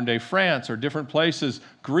modern-day France, or different places,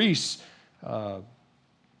 Greece,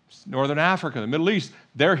 Northern Africa, the Middle East.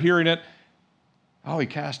 They're hearing it. Oh, he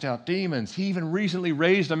cast out demons. He even recently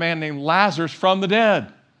raised a man named Lazarus from the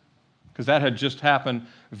dead, because that had just happened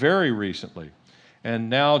very recently. And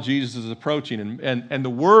now Jesus is approaching, and the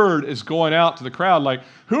word is going out to the crowd like,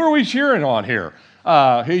 who are we cheering on here?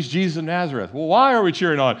 He's Jesus of Nazareth. Well, why are we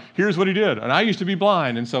cheering on? Here's what he did. And I used to be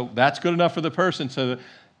blind. And so that's good enough for the person. So the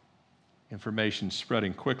information's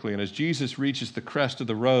spreading quickly. And as Jesus reaches the crest of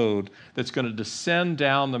the road that's going to descend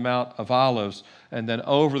down the Mount of Olives and then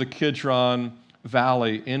over the Kidron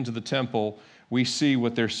Valley into the temple, we see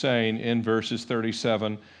what they're saying in verses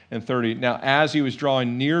 37 and 30. Now, as he was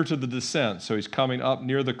drawing near to the descent, so he's coming up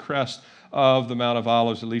near the crest of the Mount of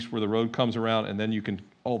Olives, at least where the road comes around, and then you can,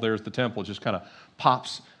 there's the temple. It just kind of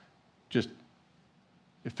pops, it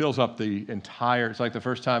fills up the entire, it's like the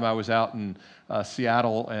first time I was out in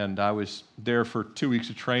Seattle, and I was there for 2 weeks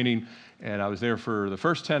of training, and I was there for the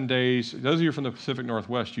first 10 days. Those of you from the Pacific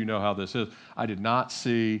Northwest, you know how this is. I did not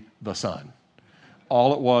see the sun.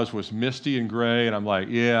 All it was misty and gray, and I'm like,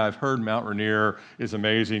 yeah, I've heard Mount Rainier is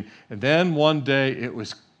amazing. And then one day it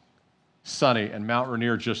was sunny, and Mount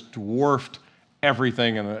Rainier just dwarfed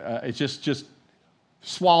everything, and it just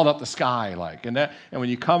swallowed up the sky, like. And when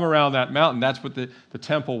you come around that mountain, that's what the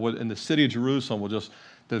temple in the city of Jerusalem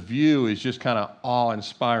the view is just kind of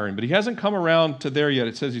awe-inspiring. But he hasn't come around to there yet.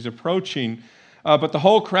 It says he's approaching, but the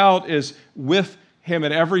whole crowd is with him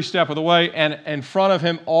at every step of the way, and in front of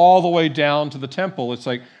him all the way down to the temple. It's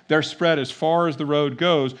like they're spread as far as the road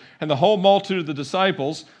goes, and the whole multitude of the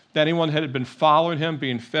disciples, anyone had been following him,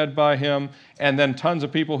 being fed by him, and then tons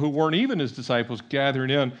of people who weren't even his disciples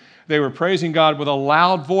gathering in. They were praising God with a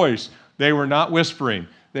loud voice. They were not whispering.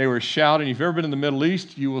 They were shouting. If you've ever been in the Middle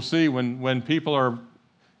East, you will see when people are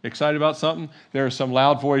excited about something, there are some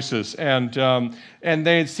loud voices. And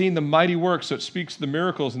they had seen the mighty works, so it speaks to the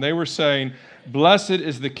miracles. And they were saying, "Blessed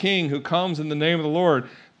is the King who comes in the name of the Lord.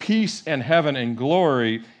 Peace and heaven and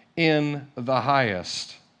glory in the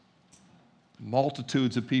highest."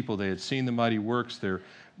 Multitudes of people, they had seen the mighty works. They're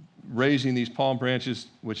raising these palm branches,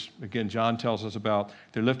 which, again, John tells us about.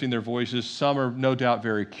 They're lifting their voices. Some are no doubt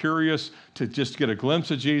very curious to just get a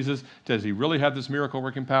glimpse of Jesus. Does he really have this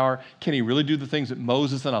miracle-working power? Can he really do the things that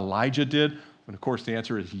Moses and Elijah did? And, of course, the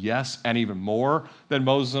answer is yes, and even more than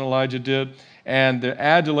Moses and Elijah did. And the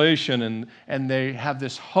adulation, and they have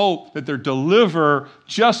this hope that their deliverer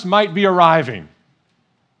just might be arriving.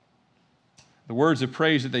 The words of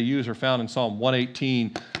praise that they use are found in Psalm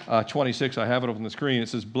 118, 26. I have it up on the screen. It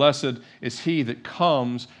says, "Blessed is he that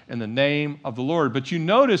comes in the name of the Lord." But you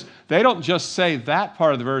notice they don't just say that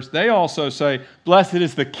part of the verse. They also say, "Blessed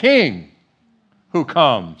is the King who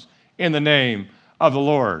comes in the name of the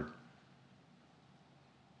Lord."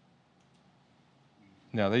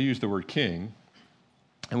 Now, they use the word king.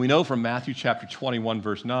 And we know from Matthew chapter 21,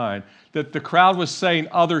 verse 9, that the crowd was saying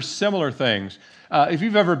other similar things. If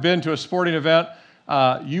you've ever been to a sporting event,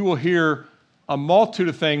 you will hear a multitude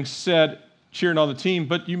of things said cheering on the team,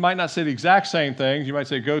 but you might not say the exact same things. You might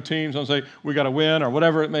say, "Go team," some say, "We got to win," or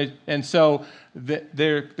whatever it may. And so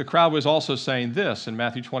the crowd was also saying this in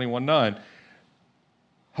Matthew 21, 9.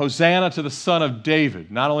 "Hosanna to the Son of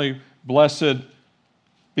David." Not only blessed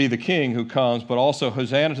be the King who comes, but also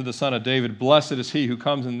Hosanna to the Son of David. Blessed is he who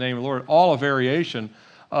comes in the name of the Lord. All a variation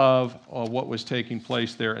of what was taking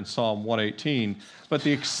place there in Psalm 118. But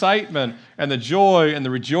the excitement and the joy and the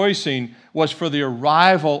rejoicing was for the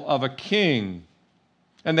arrival of a king.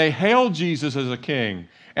 And they hailed Jesus as a king.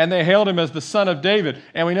 And they hailed him as the Son of David.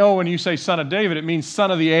 And we know when you say Son of David, it means son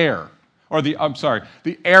of the heir. Or the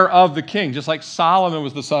heir of the king. Just like Solomon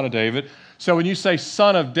was the son of David. So when you say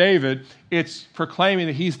Son of David, it's proclaiming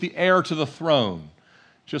that he's the heir to the throne.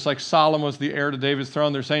 Just like Solomon was the heir to David's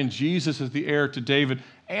throne, they're saying Jesus is the heir to David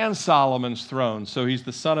and Solomon's throne. So he's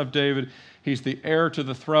the Son of David, he's the heir to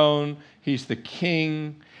the throne, he's the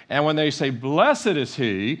king. And when they say, "Blessed is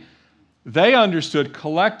he," they understood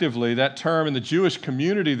collectively that term in the Jewish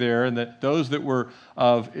community there, and that those that were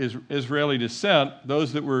of Israeli descent,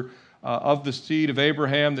 those that were of the seed of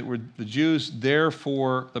Abraham, that were the Jews there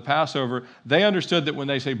for the Passover, they understood that when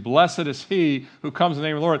they say, "Blessed is he who comes in the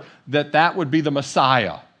name of the Lord," that would be the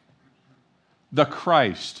Messiah, the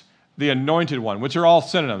Christ, the anointed one, which are all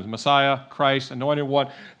synonyms, Messiah, Christ, anointed one.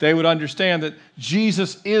 They would understand that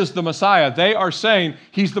Jesus is the Messiah. They are saying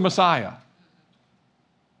he's the Messiah.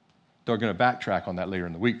 They're going to backtrack on that later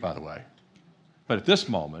in the week, by the way. But at this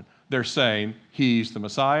moment, they're saying he's the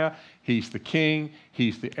Messiah, he's the king,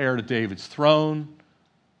 he's the heir to David's throne.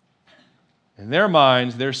 In their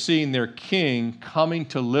minds, they're seeing their king coming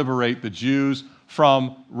to liberate the Jews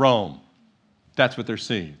from Rome. That's what they're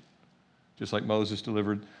seeing. Just like Moses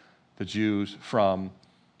delivered the Jews from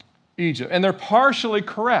Egypt. And they're partially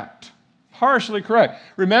correct. Partially correct.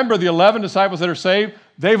 Remember, the 11 disciples that are saved,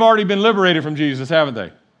 they've already been liberated from Jesus, haven't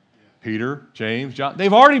they? Peter, James, John,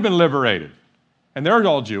 they've already been liberated. And they're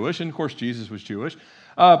all Jewish, and of course Jesus was Jewish.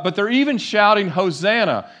 But they're even shouting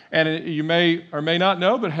Hosanna. And you may or may not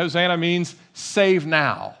know, but Hosanna means save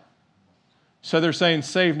now. So they're saying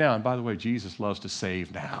save now. And by the way, Jesus loves to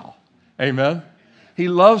save now. Amen? He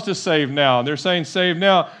loves to save now. And they're saying save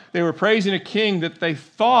now. They were praising a king that they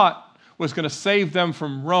thought was going to save them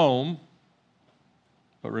from Rome.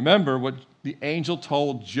 But remember what the angel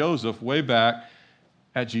told Joseph way back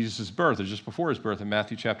at Jesus' birth, or just before his birth, in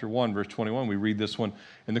Matthew chapter 1, verse 21. We read this one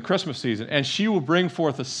in the Christmas season. "And she will bring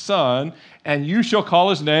forth a son, and you shall call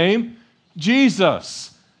his name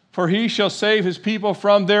Jesus, for he shall save his people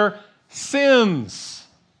from their sins."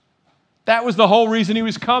 That was the whole reason he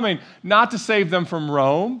was coming, not to save them from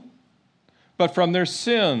Rome, but from their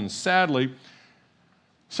sins. Sadly,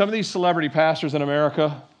 some of these celebrity pastors in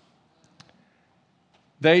America,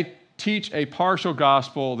 they teach a partial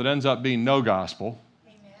gospel that ends up being no gospel.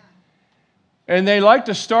 And they like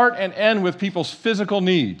to start and end with people's physical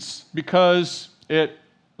needs because it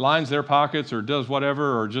lines their pockets or does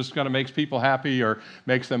whatever, or just kind of makes people happy or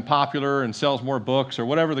makes them popular and sells more books or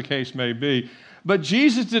whatever the case may be. But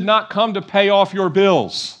Jesus did not come to pay off your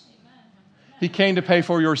bills. He came to pay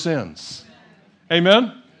for your sins.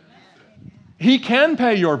 Amen? He can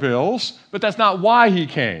pay your bills, but that's not why he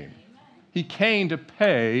came. He came to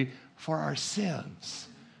pay for our sins.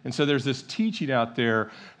 And so there's this teaching out there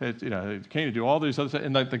that, it came to do all these other stuff,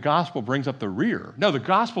 and the gospel brings up the rear. No, the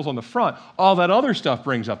gospel's on the front. All that other stuff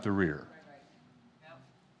brings up the rear.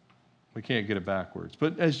 We can't get it backwards.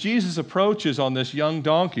 But as Jesus approaches on this young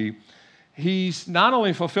donkey, he's not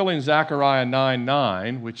only fulfilling Zechariah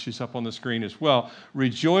 9:9, which is up on the screen as well.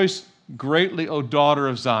 Rejoice greatly, O daughter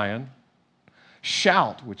of Zion.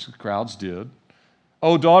 Shout, which the crowds did.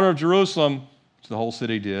 O daughter of Jerusalem, which the whole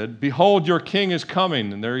city did. Behold, your king is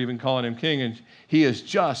coming. And they're even calling him king. And he is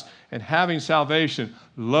just and having salvation,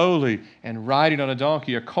 lowly and riding on a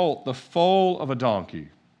donkey, a colt, the foal of a donkey.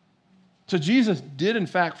 So Jesus did, in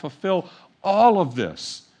fact, fulfill all of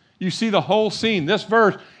this. You see the whole scene. This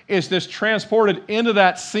verse is this transported into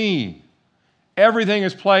that scene. Everything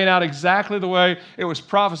is playing out exactly the way it was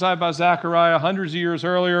prophesied by Zechariah hundreds of years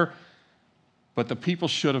earlier. But the people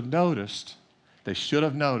should have noticed, they should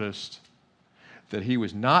have noticed that he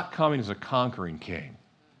was not coming as a conquering king.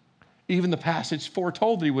 Even the passage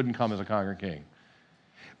foretold that he wouldn't come as a conquering king.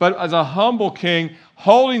 But as a humble king,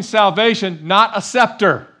 holding salvation, not a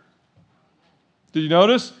scepter. Did you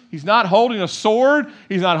notice? He's not holding a sword.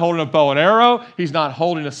 He's not holding a bow and arrow. He's not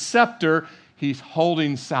holding a scepter. He's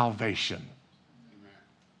holding salvation,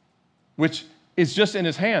 which is just in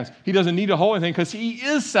his hands. He doesn't need to hold anything because he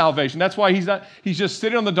is salvation. That's why he's just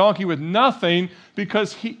sitting on the donkey with nothing,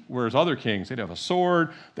 because whereas other kings, they'd have a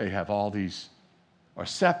sword, they have all these, or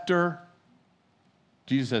scepter.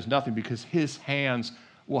 Jesus has nothing because his hands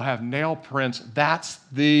will have nail prints. That's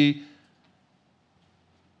the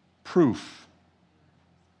proof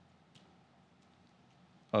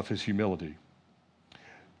of his humility.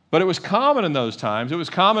 But it was common in those times. It was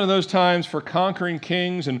common in those times for conquering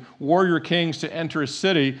kings and warrior kings to enter a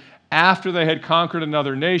city after they had conquered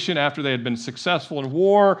another nation, after they had been successful in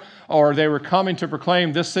war, or they were coming to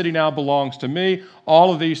proclaim, this city now belongs to me.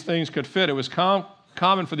 All of these things could fit. It was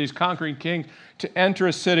common for these conquering kings to enter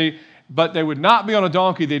a city, but they would not be on a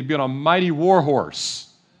donkey. They'd be on a mighty war horse.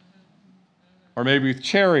 Or maybe with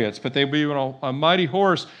chariots, but they'd be on a mighty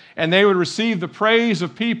horse, and they would receive the praise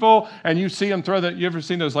of people. And you see them you ever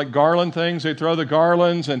seen those like garland things? They throw the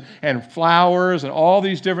garlands and flowers and all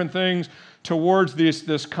these different things towards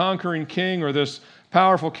this conquering king or this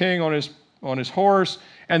powerful king on his horse.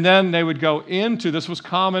 And then they would go into, this was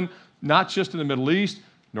common not just in the Middle East,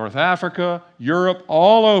 North Africa, Europe,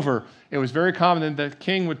 all over. It was very common that the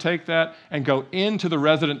king would take that and go into the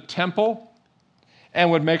resident temple and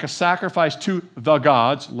would make a sacrifice to the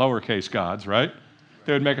gods, lowercase gods, right?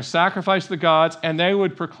 They would make a sacrifice to the gods, and they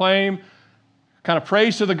would proclaim kind of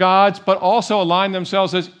praise to the gods, but also align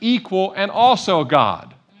themselves as equal and also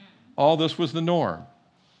God. All this was the norm.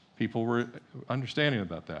 People were understanding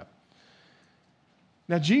about that.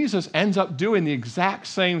 Now, Jesus ends up doing the exact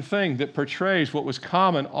same thing that portrays what was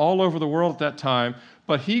common all over the world at that time,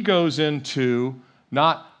 but he goes into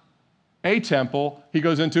not a temple, he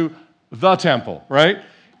goes into the temple, right?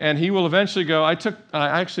 And he will eventually go, I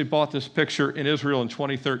actually bought this picture in Israel in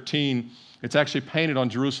 2013. It's actually painted on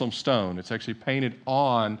Jerusalem stone. It's actually painted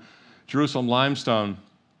on Jerusalem limestone.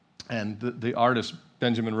 And the artist,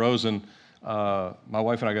 Benjamin Rosen, my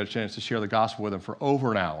wife and I got a chance to share the gospel with him for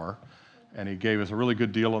over an hour. And he gave us a really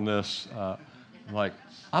good deal on this. I'm like,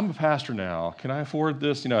 I'm a pastor now. Can I afford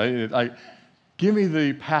this? Give me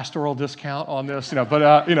the pastoral discount on this.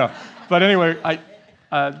 But anyway,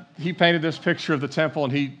 he painted this picture of the temple,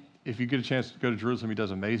 and if you get a chance to go to Jerusalem, he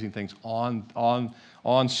does amazing things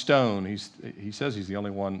on stone. He says he's the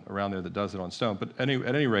only one around there that does it on stone. But at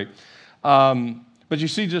any rate, but you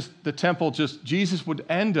see, just the temple. Jesus would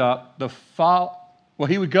end up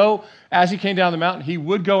he would go as he came down the mountain. He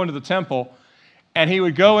would go into the temple, and he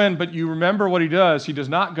would go in. But you remember what he does? He does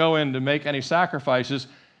not go in to make any sacrifices.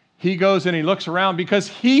 He goes in. He looks around because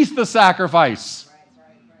he's the sacrifice.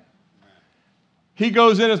 He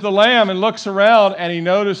goes in as the lamb and looks around, and he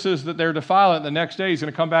notices that they're defiling it. The next day, he's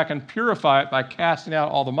going to come back and purify it by casting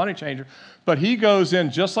out all the money changers. But he goes in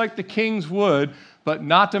just like the kings would, but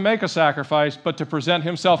not to make a sacrifice, but to present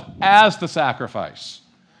himself as the sacrifice.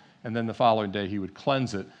 And then the following day, he would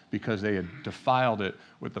cleanse it because they had defiled it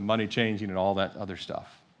with the money changing and all that other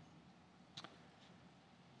stuff.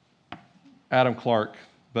 Adam Clark,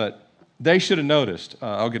 but they should have noticed,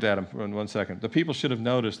 I'll get to Adam in 1 second. The people should have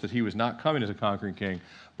noticed that he was not coming as a conquering king,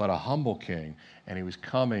 but a humble king, and he was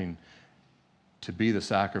coming to be the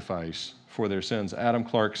sacrifice for their sins. Adam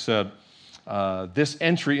Clark said, this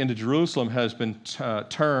entry into Jerusalem has been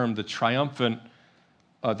termed the triumph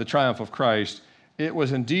of Christ. It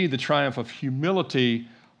was indeed the triumph of humility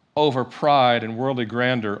over pride and worldly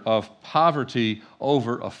grandeur, of poverty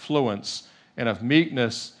over affluence, and of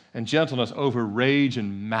meekness and gentleness over rage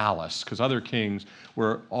and malice, because other kings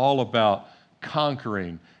were all about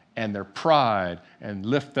conquering and their pride and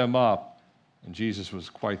lift them up. And Jesus was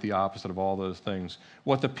quite the opposite of all those things.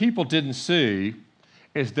 What the people didn't see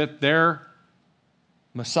is that their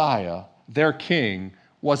Messiah, their king,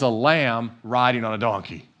 was a lamb riding on a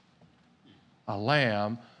donkey. A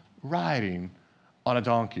lamb riding on a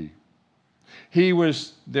donkey. He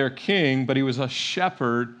was their king, but he was a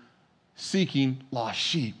shepherd seeking lost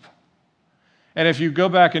sheep. And if you go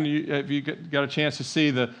back and if you got a chance to see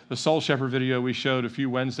the Soul Shepherd video we showed a few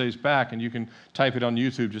Wednesdays back, and you can type it on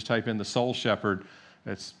YouTube, just type in the Soul Shepherd.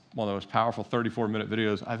 It's one of the most powerful 34-minute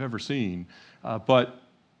videos I've ever seen. But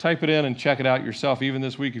type it in and check it out yourself, even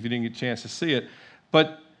this week if you didn't get a chance to see it.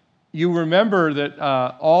 But you remember that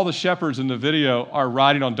all the shepherds in the video are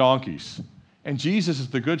riding on donkeys. And Jesus is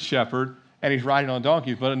the good shepherd, and he's riding on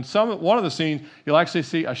donkeys. But in one of the scenes, you'll actually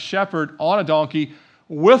see a shepherd on a donkey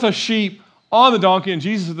with a sheep on the donkey, and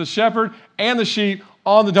Jesus is the shepherd and the sheep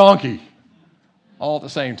on the donkey, all at the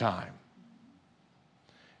same time.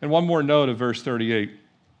 And one more note of verse 38.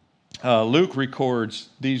 Luke records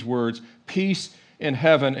these words, peace in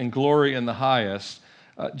heaven and glory in the highest.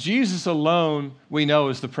 Jesus alone, we know,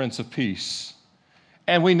 is the Prince of Peace.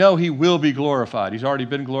 And we know he will be glorified. He's already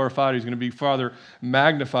been glorified. He's going to be farther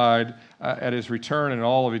magnified at his return in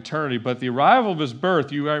all of eternity. But the arrival of his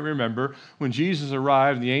birth, you might remember, when Jesus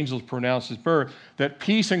arrived and the angels pronounced his birth, that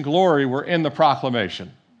peace and glory were in the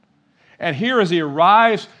proclamation. And here as he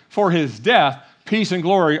arrives for his death, peace and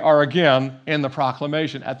glory are again in the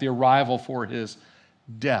proclamation at the arrival for his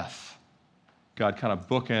death. God kind of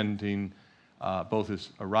bookending both his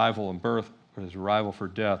arrival and birth, or his arrival for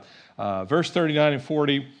death. Verse 39 and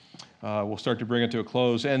 40, we'll start to bring it to a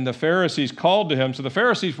close. And the Pharisees called to him. So the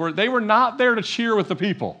Pharisees were not there to cheer with the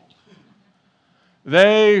people.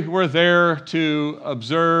 They were there to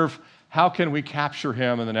observe how can we capture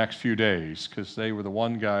him in the next few days, because they were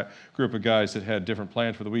the group of guys that had different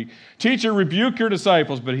plans for the week. Teacher, rebuke your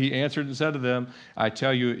disciples. But he answered and said to them, I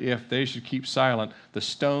tell you, if they should keep silent, the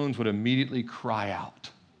stones would immediately cry out.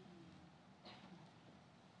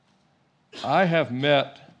 I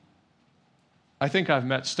think I've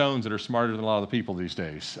met stones that are smarter than a lot of the people these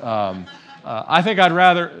days. I think I'd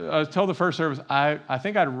rather, I told the first service, I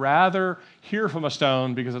think I'd rather hear from a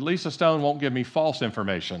stone, because at least a stone won't give me false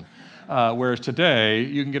information. Whereas today,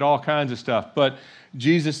 you can get all kinds of stuff. But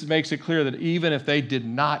Jesus makes it clear that even if they did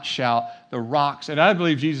not shout, the rocks, and I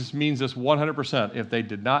believe Jesus means this 100%, if they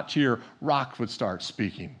did not cheer, rocks would start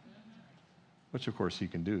speaking, which of course he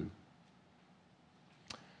can do.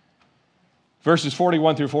 Verses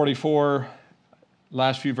 41 through 44,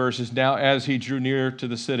 last few verses. Now, as he drew near to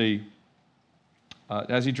the city,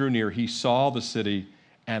 he saw the city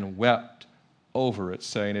and wept over it,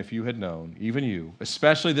 saying, if you had known, even you,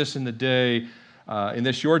 especially this in the day, in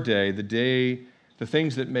this your day, the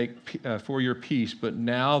things that make for your peace, but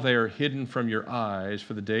now they are hidden from your eyes,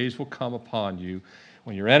 for the days will come upon you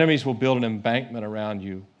when your enemies will build an embankment around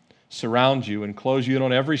you, surround you, and close you in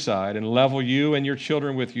on every side, and level you and your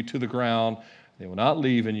children with you to the ground. They will not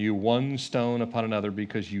leave in you one stone upon another,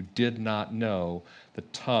 because you did not know the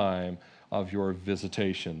time of your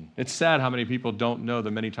visitation. It's sad how many people don't know the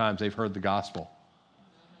many times they've heard the gospel.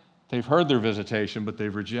 They've heard their visitation, but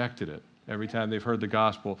they've rejected it. Every time they've heard the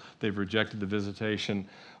gospel, they've rejected the visitation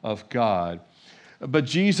of God. But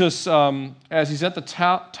Jesus, as he's at the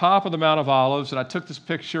top of the Mount of Olives, and I took this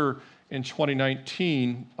picture in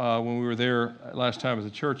 2019 when we were there last time as a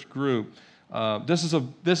church group. This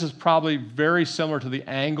is probably very similar to the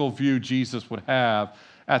angle view Jesus would have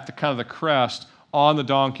at the kind of the crest on the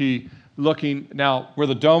donkey, looking now where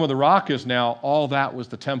the Dome of the Rock is now. All that was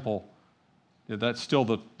the temple. That's still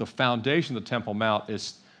the foundation of the Temple Mount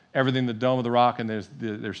is everything the Dome of the Rock, and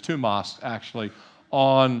there's two mosques actually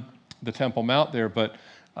on the Temple Mount there, but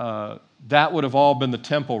that would have all been the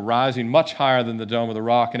temple rising much higher than the Dome of the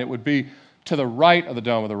Rock, and it would be to the right of the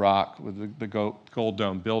Dome of the Rock with the Gold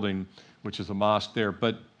Dome building, which is a mosque there.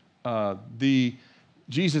 But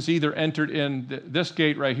Jesus either entered in, this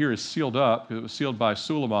gate right here is sealed up, because it was sealed by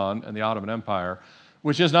Suleiman and the Ottoman Empire,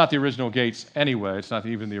 which is not the original gates anyway. It's not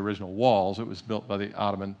even the original walls. It was built by the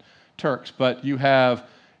Ottoman Turks. But you have,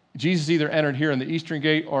 Jesus either entered here in the eastern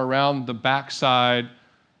gate or around the backside,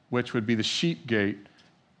 which would be the sheep gate.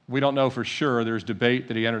 We don't know for sure. There's debate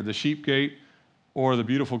that he entered the sheep gate or the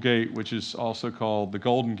beautiful gate, which is also called the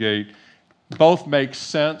Golden Gate. Both make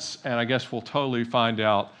sense, and I guess we'll totally find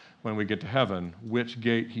out when we get to heaven which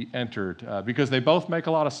gate he entered, because they both make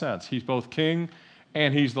a lot of sense. He's both king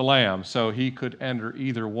and he's the lamb, so he could enter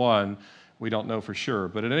either one. We don't know for sure.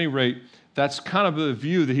 But at any rate, that's kind of the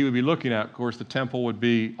view that he would be looking at. Of course, the temple would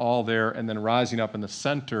be all there, and then rising up in the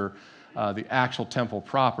center, the actual temple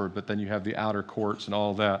proper, but then you have the outer courts and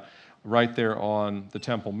all that right there on the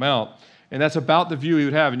Temple Mount. And that's about the view he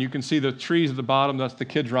would have. And you can see the trees at the bottom. That's the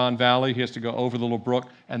Kidron Valley. He has to go over the little brook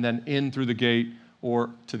and then in through the gate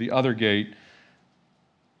or to the other gate.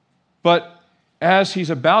 But as he's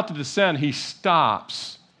about to descend, he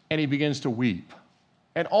stops and he begins to weep.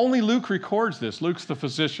 And only Luke records this. Luke's the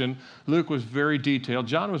physician. Luke was very detailed.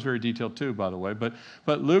 John was very detailed too, by the way. But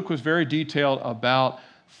Luke was very detailed about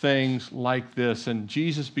things like this. And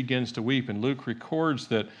Jesus begins to weep. And Luke records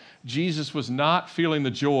that Jesus was not feeling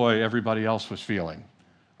the joy everybody else was feeling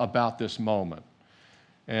about this moment.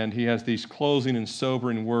 And he has these closing and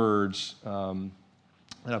sobering words.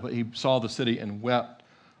 He saw the city and wept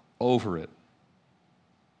over it.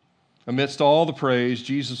 Amidst all the praise,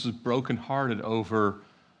 Jesus was brokenhearted over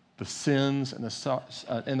the sins and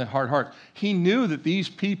the hard heart. He knew that these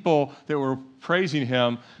people that were praising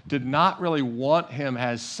him did not really want him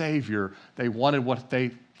as Savior. They wanted what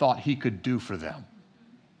they thought he could do for them.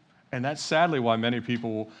 And that's sadly why many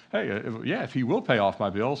people will, if he will pay off my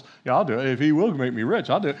bills, yeah, I'll do it. If he will make me rich,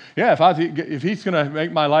 I'll do it. Yeah, if he's going to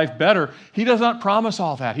make my life better. He does not promise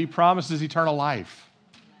all that. He promises eternal life.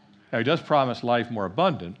 Now, he does promise life more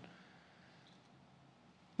abundant.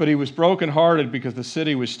 But he was brokenhearted because the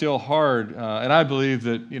city was still hard. And I believe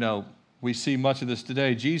that, we see much of this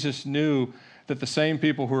today. Jesus knew that the same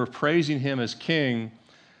people who were praising him as king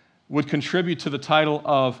would contribute to the title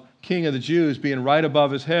of King of the Jews being right above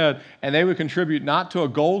his head. And they would contribute not to a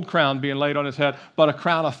gold crown being laid on his head, but a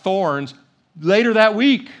crown of thorns later that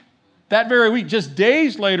week. That very week, just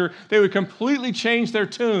days later, they would completely change their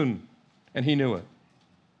tune. And he knew it.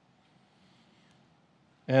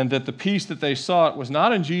 And that the peace that they sought was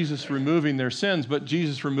not in Jesus removing their sins, but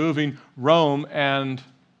Jesus removing Rome, and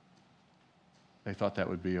they thought that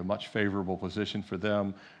would be a much favorable position for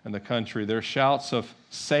them and the country. Their shouts of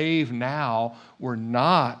save now were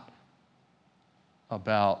not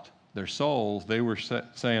about their souls. They were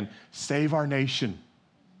saying, save our nation,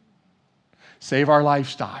 save our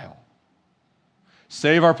lifestyle,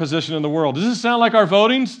 save our position in the world. Does this sound like our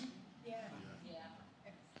votings?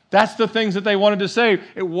 That's the things that they wanted to save.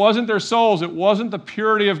 It wasn't their souls. It wasn't the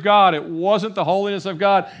purity of God. It wasn't the holiness of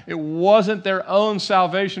God. It wasn't their own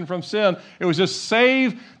salvation from sin. It was just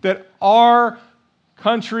save that our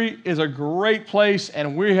country is a great place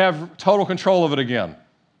and we have total control of it again.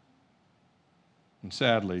 And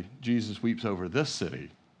sadly, Jesus weeps over this city,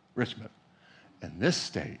 Richmond, and this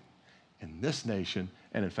state, and this nation,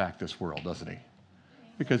 and in fact this world, doesn't he?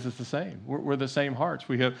 Because it's the same. We're the same hearts.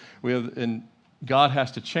 And God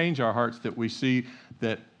has to change our hearts that we see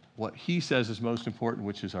that what he says is most important,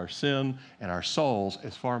 which is our sin and our souls,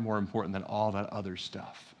 is far more important than all that other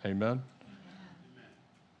stuff. Amen?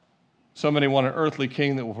 So many want an earthly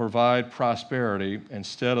king that will provide prosperity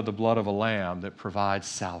instead of the blood of a lamb that provides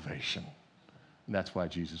salvation. And that's why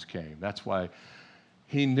Jesus came. That's why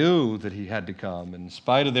he knew that he had to come. In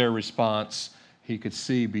spite of their response, he could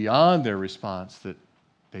see beyond their response that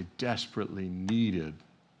they desperately needed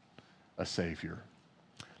a Savior.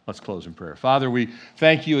 Let's close in prayer. Father, we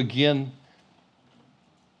thank you again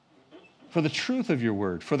for the truth of your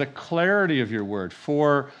word, for the clarity of your word,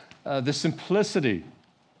 for the simplicity.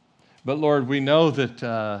 But Lord, we know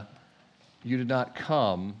that you did not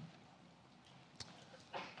come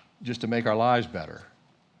just to make our lives better,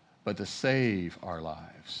 but to save our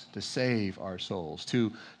lives, to save our souls,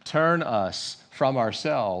 to turn us from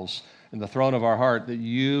ourselves and the throne of our heart, that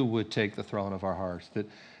you would take the throne of our hearts,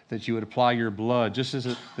 that you would apply your blood. Just as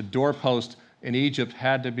the doorpost in Egypt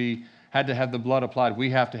had to have the blood applied, we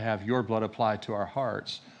have to have your blood applied to our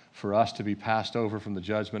hearts for us to be passed over from the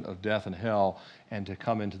judgment of death and hell and to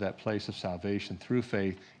come into that place of salvation through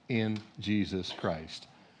faith in Jesus Christ.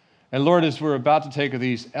 And Lord, as we're about to take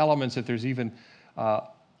these elements, if there's even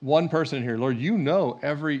one person in here, Lord, you know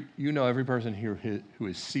every person here who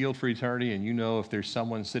is sealed for eternity, and you know if there's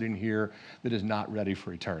someone sitting here that is not ready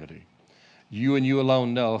for eternity. You and you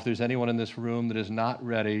alone know if there's anyone in this room that is not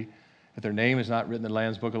ready, if their name is not written in the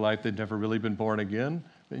Lamb's Book of Life, they've never really been born again,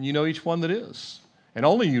 then you know each one that is. And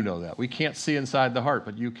only you know that. We can't see inside the heart,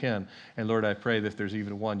 but you can. And Lord, I pray that if there's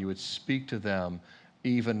even one, you would speak to them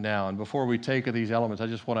even now. And before we take these elements, I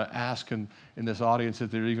just want to ask in this audience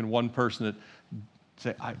if there's even one person that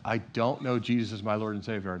say, I don't know Jesus as my Lord and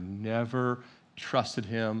Savior. I've never trusted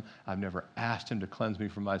him. I've never asked him to cleanse me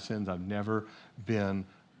from my sins. I've never been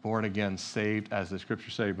born again, saved, as the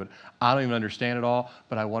scriptures say, but I don't even understand it all,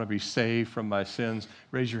 but I want to be saved from my sins.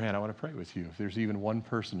 Raise your hand. I want to pray with you. If there's even one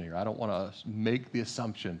person here, I don't want to make the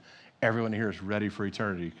assumption everyone here is ready for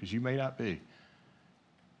eternity, because you may not be.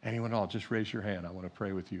 Anyone at all, just raise your hand. I want to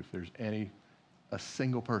pray with you if there's a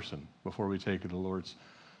single person before we take the Lord's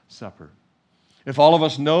Supper. If all of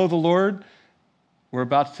us know the Lord, We're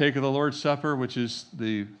about to take of the Lord's Supper, which is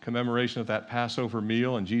the commemoration of that Passover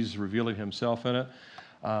meal and Jesus revealing himself in it.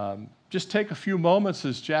 Just take a few moments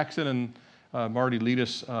as Jackson and Marty lead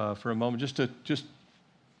us for a moment, just to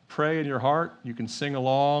pray in your heart. You can sing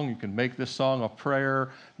along. You can make this song a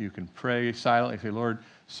prayer. You can pray silently. Say, Lord,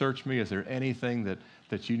 search me. Is there anything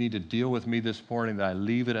that you need to deal with me this morning, that I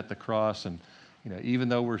leave it at the cross? And even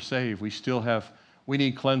though we're saved, we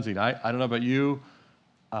need cleansing. I don't know about you,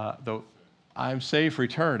 though I'm saved for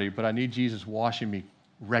eternity, but I need Jesus washing me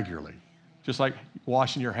regularly. Just like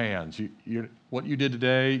washing your hands. What you did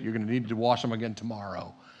today, you're going to need to wash them again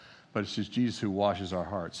tomorrow. But it's just Jesus who washes our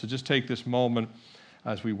hearts. So just take this moment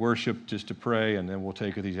as we worship just to pray, and then we'll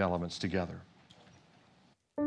take these elements together.